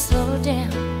seems to slow down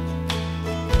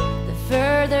the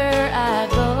further I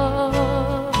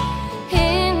go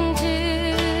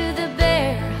into the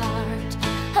bare heart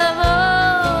of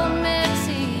old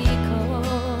Mexico.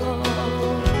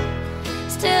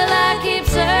 Still I keep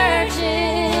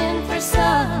searching for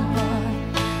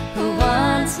someone who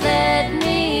once let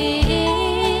me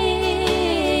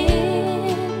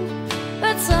in,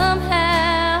 but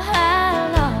somehow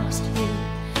I lost you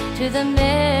to the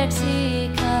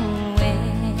Mexican way.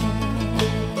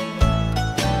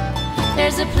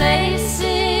 There's a place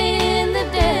in the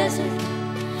desert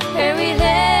where we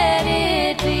let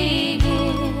it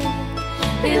begin.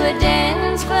 We would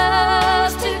dance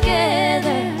close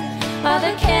together while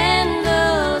the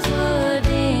candles would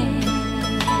dim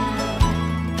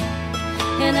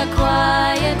in a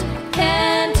quiet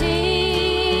cantina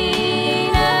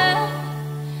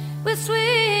with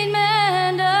sweet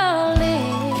mandolins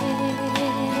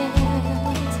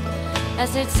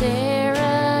as it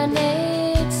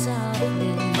serenades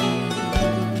softly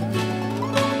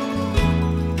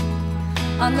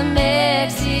on the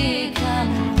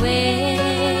Mexican way.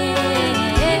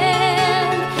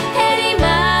 80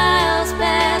 miles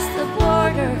past the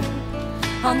border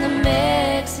on the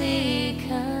Mexican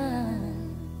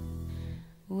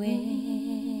way.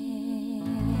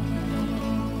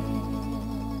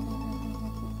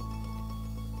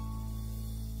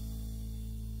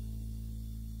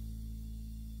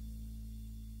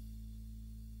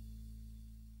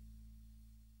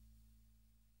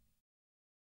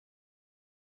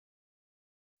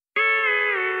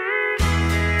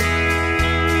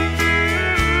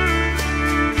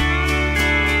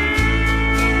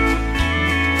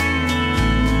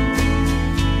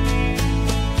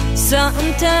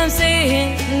 Sometimes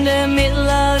in the middle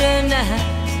of the night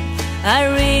I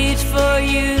reach for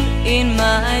you in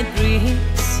my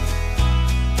dreams.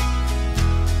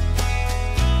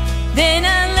 Then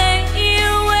I lay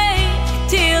awake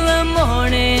till the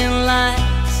morning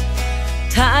light,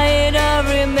 tired of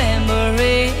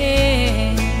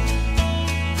remembering.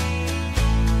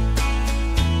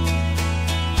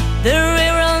 The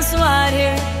river runs wide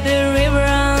here, the river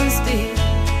runs deep.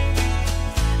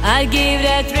 I give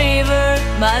that river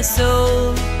my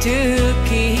soul to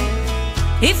keep.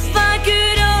 If I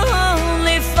could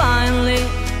only finally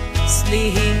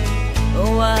sleep a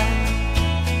while,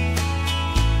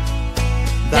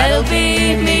 that'll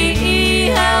be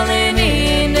me howling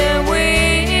in the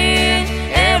wind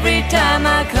every time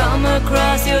I come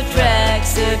across your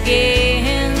tracks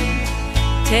again.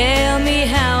 Tell me,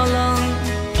 how long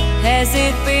has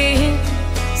it been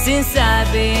since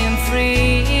I've been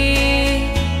free?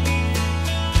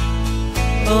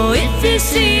 Oh, if you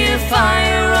see a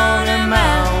fire on a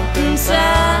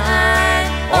mountainside,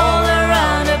 all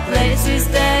around the places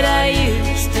that I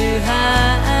used to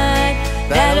hide,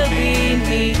 that'll be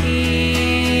me.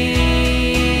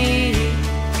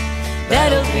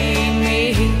 That'll be me.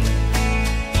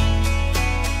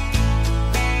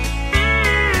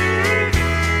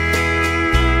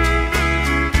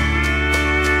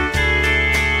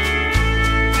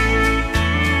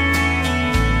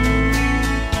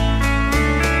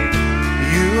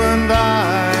 And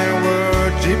I were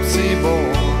gypsy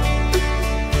born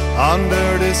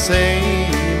under the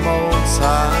same old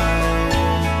sign.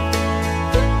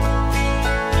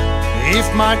 If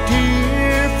my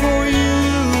tear for you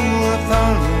are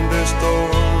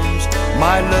thunderstorms,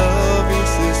 my love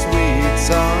is the sweet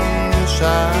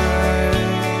sunshine.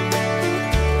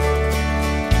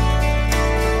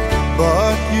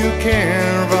 But you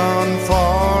can't run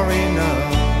far enough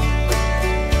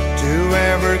to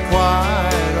ever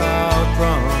quite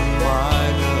outrun my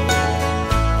love.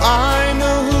 I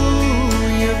know who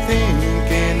you're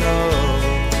thinking of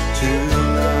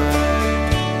tonight.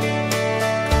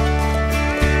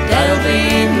 That'll be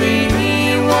me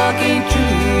walking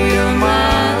through your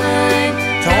mind,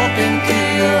 talking to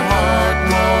your heart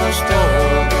most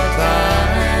all the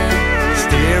time,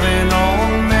 Staring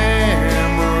on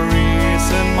memories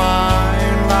in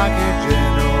mine like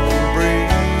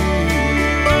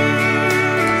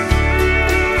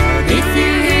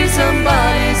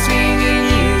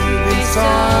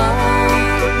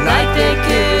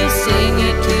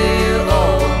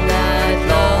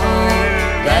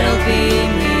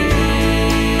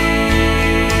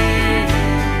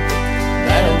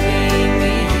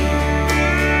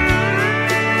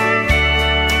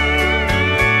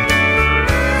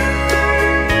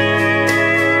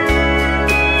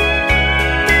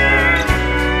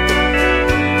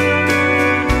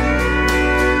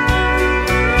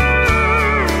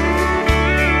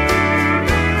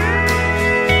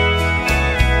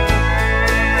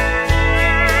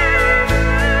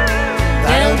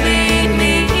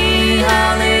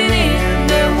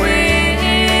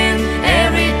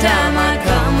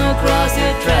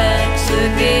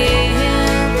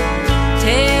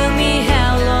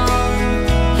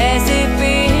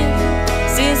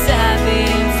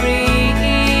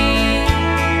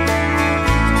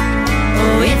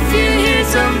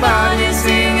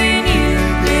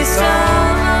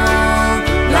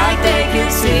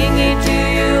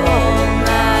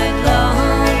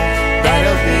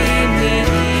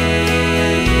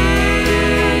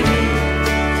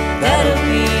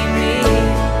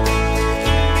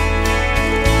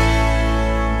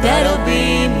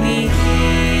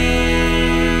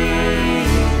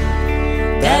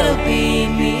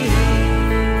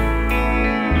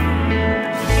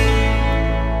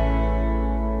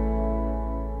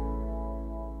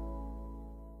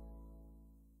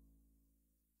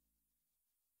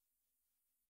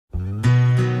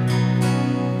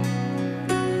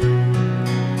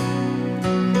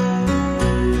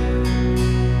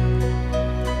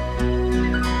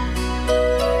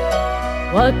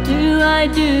What do I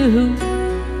do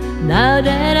now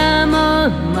that I'm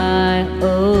on my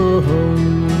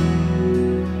own?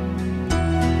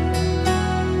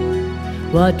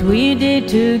 What we did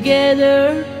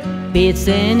together beats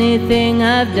anything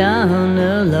I've done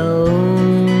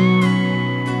alone.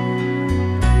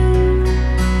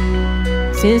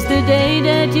 Since the day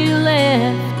that you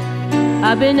left,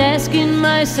 I've been asking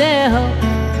myself,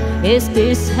 is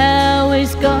this how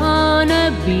it's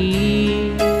gonna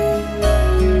be?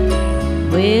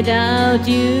 Without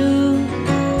you,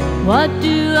 what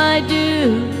do I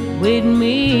do with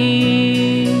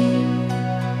me?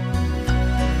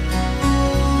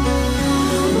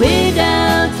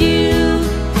 Without you,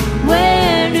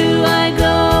 where do I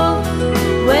go?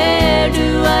 Where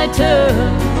do I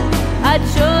turn? I'd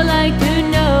sure like to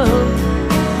know.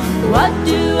 What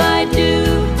do I do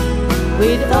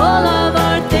with all of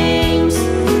our things?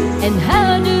 And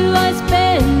how do I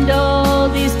spend all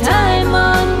this time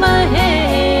on my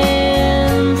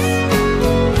hands?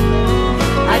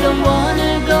 I don't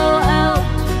wanna go out,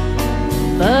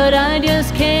 but I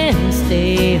just can't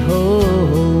stay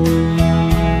home.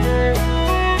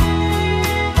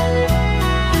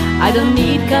 I don't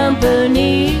need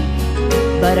company,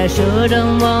 but I sure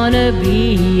don't wanna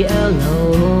be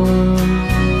alone.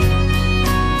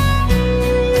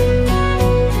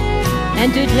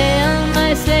 And to tell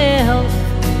myself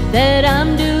that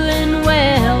I'm doing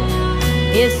well,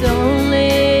 it's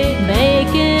only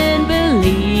making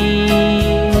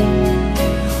believe.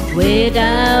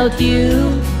 Without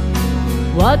you,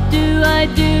 what do I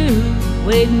do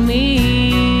with me?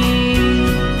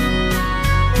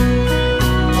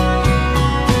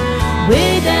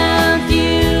 Without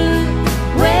you,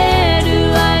 where do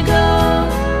I go?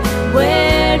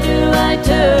 Where do I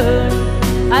turn?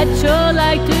 I'd sure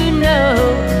like to know.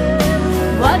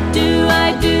 What do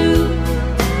I do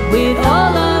with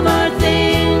all of our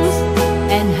things?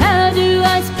 And how do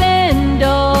I spend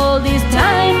all this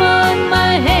time on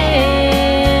my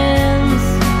hands?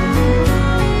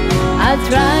 I've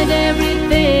tried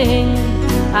everything,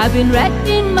 I've been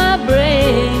racking my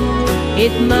brain.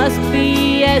 It must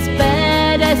be as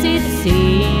bad as it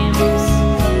seems.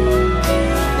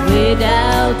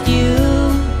 Without you,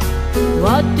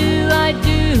 what do I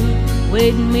do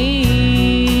with me?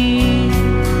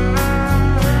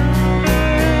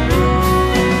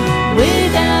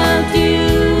 Without you,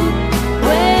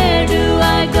 where do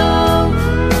I go?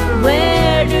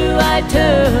 Where do I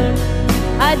turn?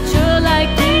 I'd sure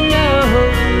like to know.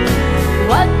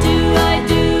 What do I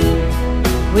do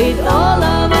with all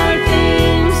of our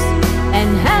things? And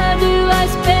how do I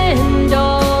spend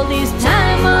all this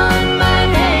time on my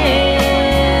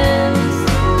hands?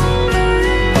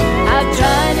 I've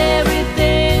tried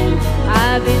everything,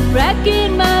 I've been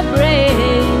racking my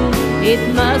brain. It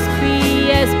must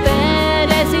be as bad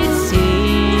as it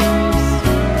seems.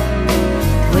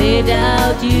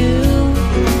 Without you,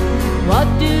 what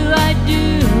do I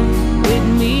do with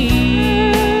me?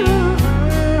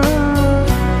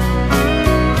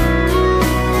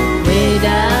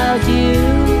 Without you,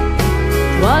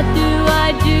 what do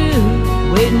I do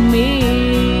with me?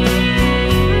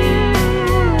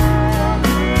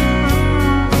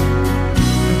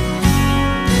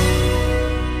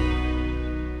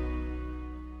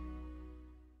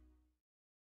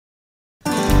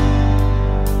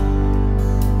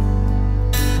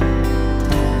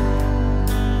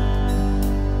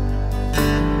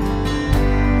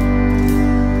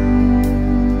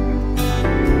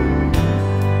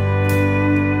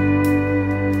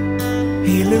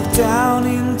 Down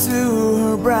into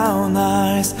her brown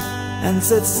eyes and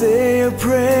said, say a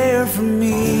prayer for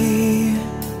me.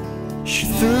 She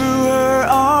threw her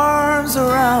arms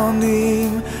around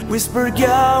him, whispered,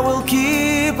 God will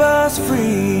keep us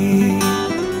free.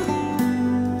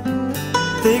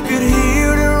 They could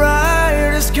hear the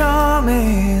riders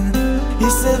coming. He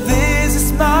said, this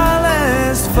is my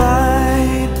last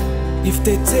fight. If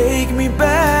they take me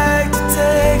back to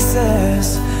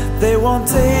Texas, they won't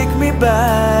take me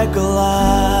back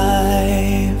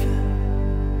alive.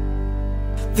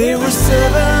 There were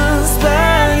 7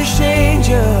 Spanish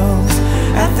angels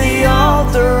at the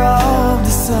altar of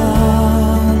the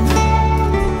sun.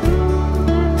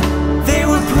 They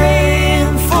were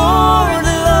praying for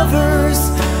the lovers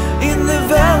in the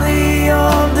valley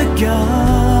of the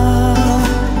gun.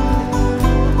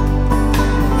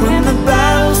 When the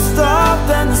battle stopped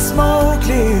and the smoke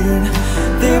cleared,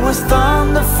 there was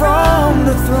thunder from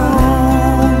the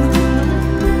throne.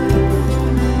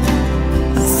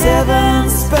 7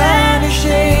 Spanish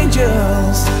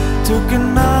angels took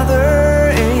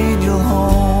another angel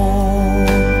home.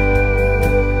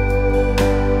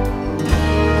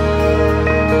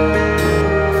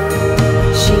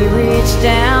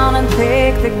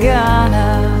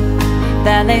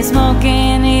 that lay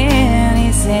smoking in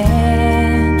his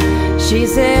hand. She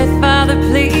said, Father,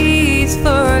 please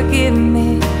forgive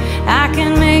me, I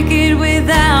can make it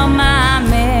without my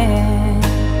man.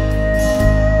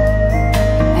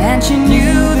 And she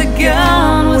knew the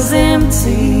gun was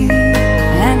empty,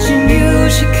 and she knew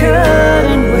she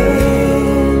couldn't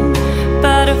win,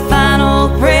 but her final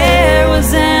prayer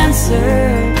was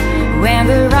answered when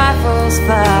the rifles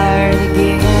fired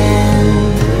again.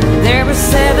 There were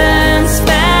 7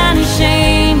 Spanish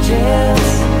angels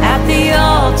at the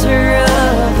altar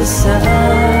of the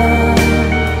sun.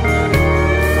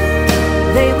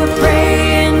 They were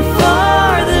praying for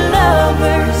the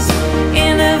lovers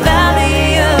in the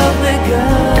valley of the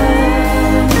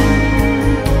gun.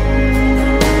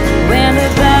 When the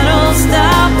battle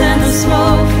stopped and the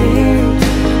smoke cleared,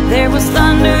 there was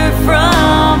thunder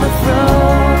from the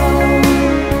throne.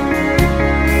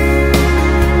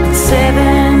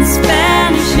 7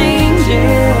 Spanish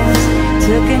angels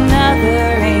took another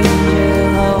angel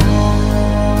home.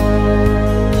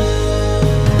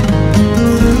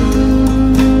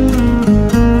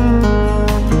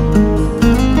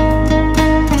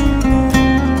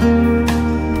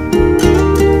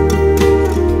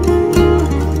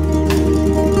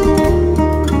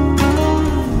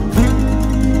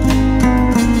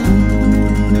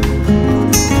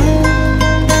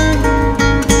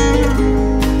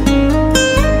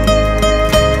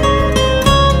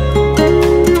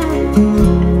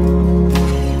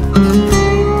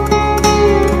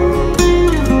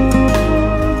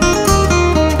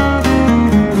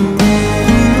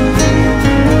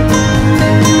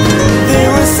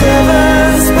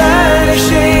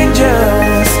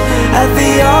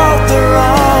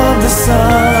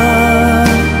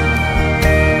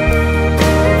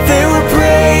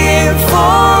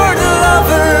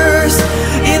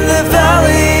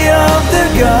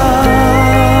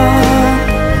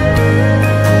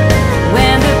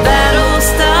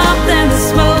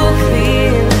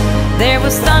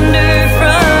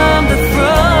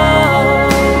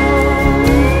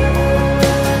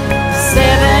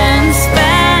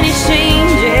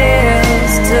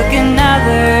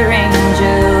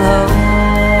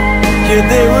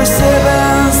 There were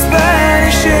 7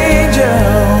 Spanish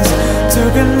angels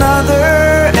took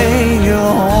another angel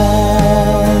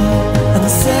home. And the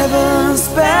 7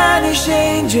 Spanish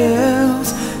angels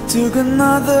took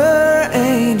another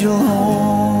angel home.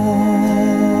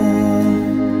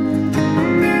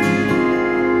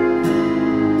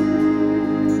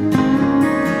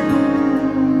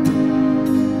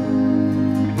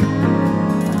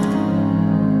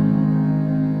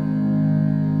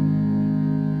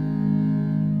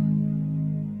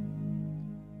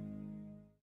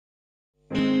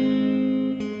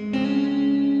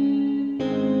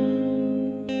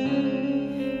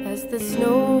 The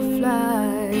snow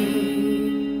flies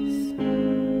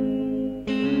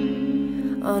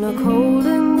on a cold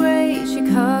and gray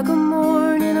Chicago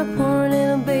morning. A poor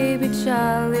little baby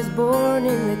child is born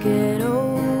in the ghetto,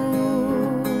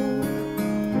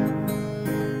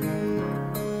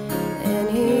 and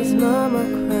his mama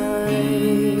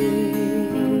cries,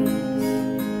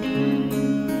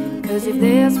 'cause if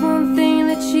there's one thing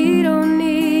that she don't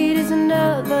need is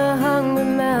another hungry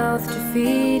mouth to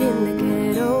feed in the ghetto.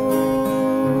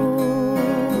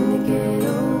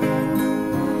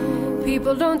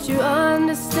 People, don't you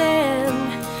understand?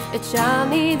 A child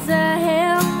needs a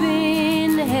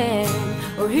helping hand,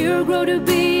 or he'll grow to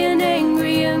be an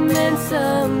angrier man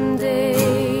someday.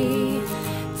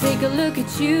 Take a look at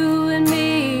you and me.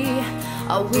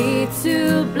 Are we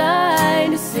too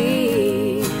blind to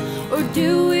see? Or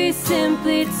do we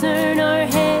simply turn our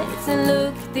heads and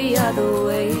look the other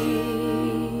way?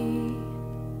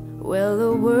 Well,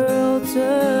 the world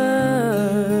turns,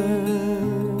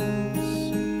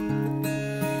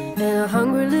 and a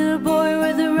hungry little boy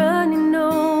with a runny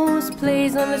nose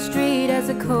plays on the street as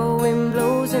the cold wind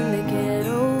blows in the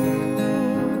ghetto.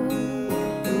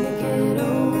 In the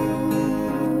ghetto,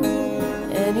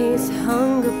 and his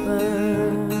hunger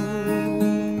burns.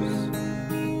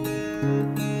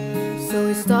 So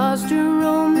he starts to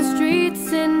roam the streets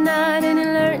at night, and he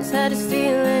learns how to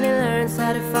steal, and he learns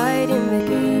how to fight in the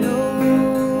ghetto.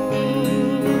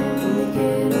 In the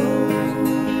ghetto.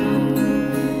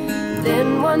 Then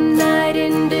one night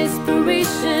in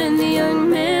desperation, the young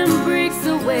man breaks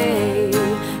away.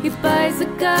 He buys a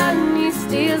gun, he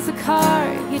steals a car.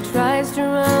 He tries to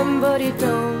run, but he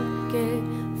don't get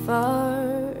far,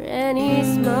 and his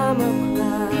mama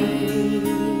cries.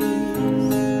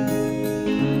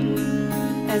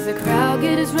 As the crowd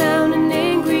gathers round, an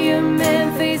angrier man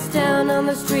face down on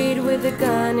the street with a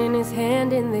gun in his hand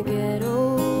in the ghetto.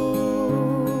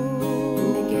 In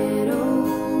the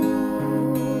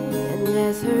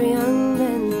her young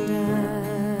men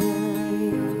died.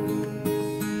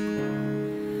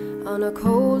 On a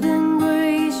cold and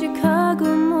gray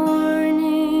Chicago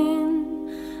morning,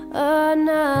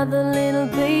 another little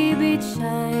baby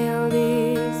child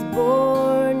is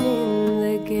born in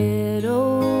the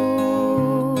ghetto.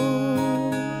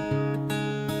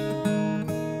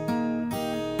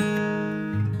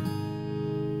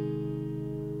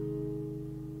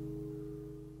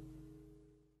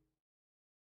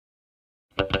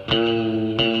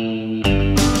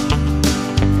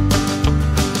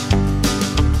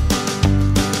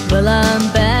 Well,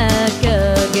 I'm back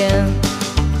again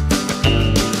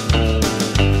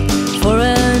for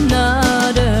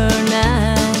another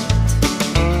night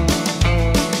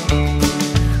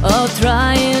of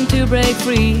trying to break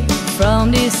free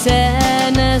from this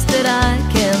sadness that I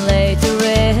can lay to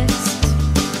rest.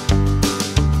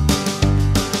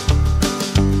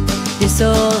 This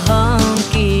old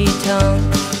honky-tonk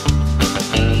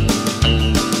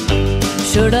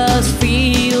sure does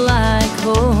feel like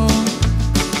home.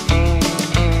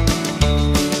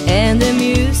 And the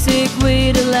music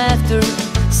with the laughter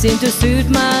seem to suit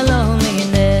my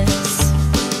loneliness.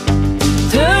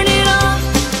 Turn it on,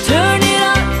 turn it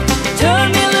on,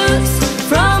 turn me loose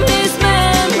from these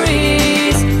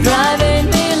memories, driving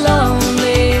me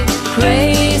lonely,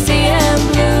 crazy and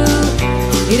blue.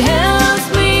 It helps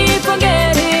me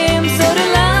forget him, so the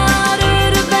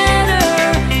louder the better.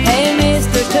 Hey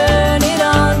mister, turn it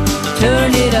on,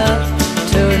 turn it up,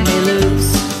 turn me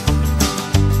loose.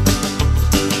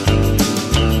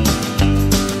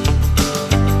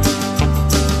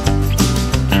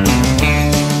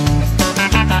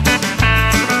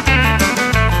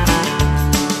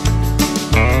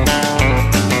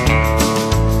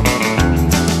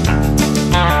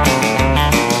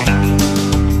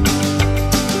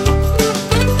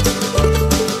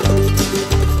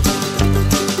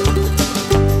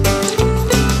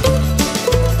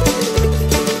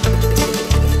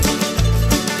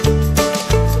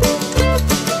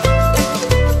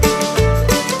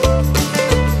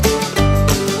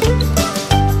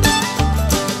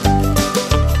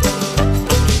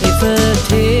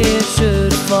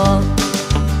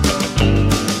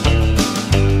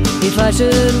 If I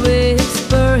should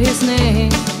whisper his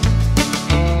name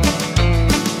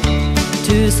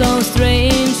to some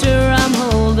stranger I'm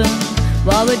holding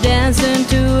while we're dancing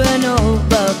to an old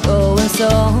Buck Owen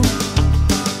song,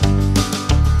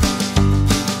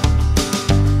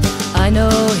 I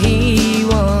know he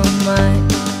won't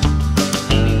mind.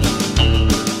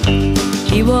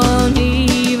 He won't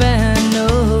even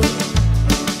know.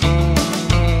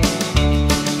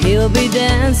 He'll be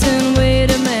dancing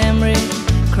with a memory,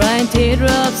 crying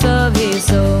teardrops of his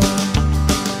own.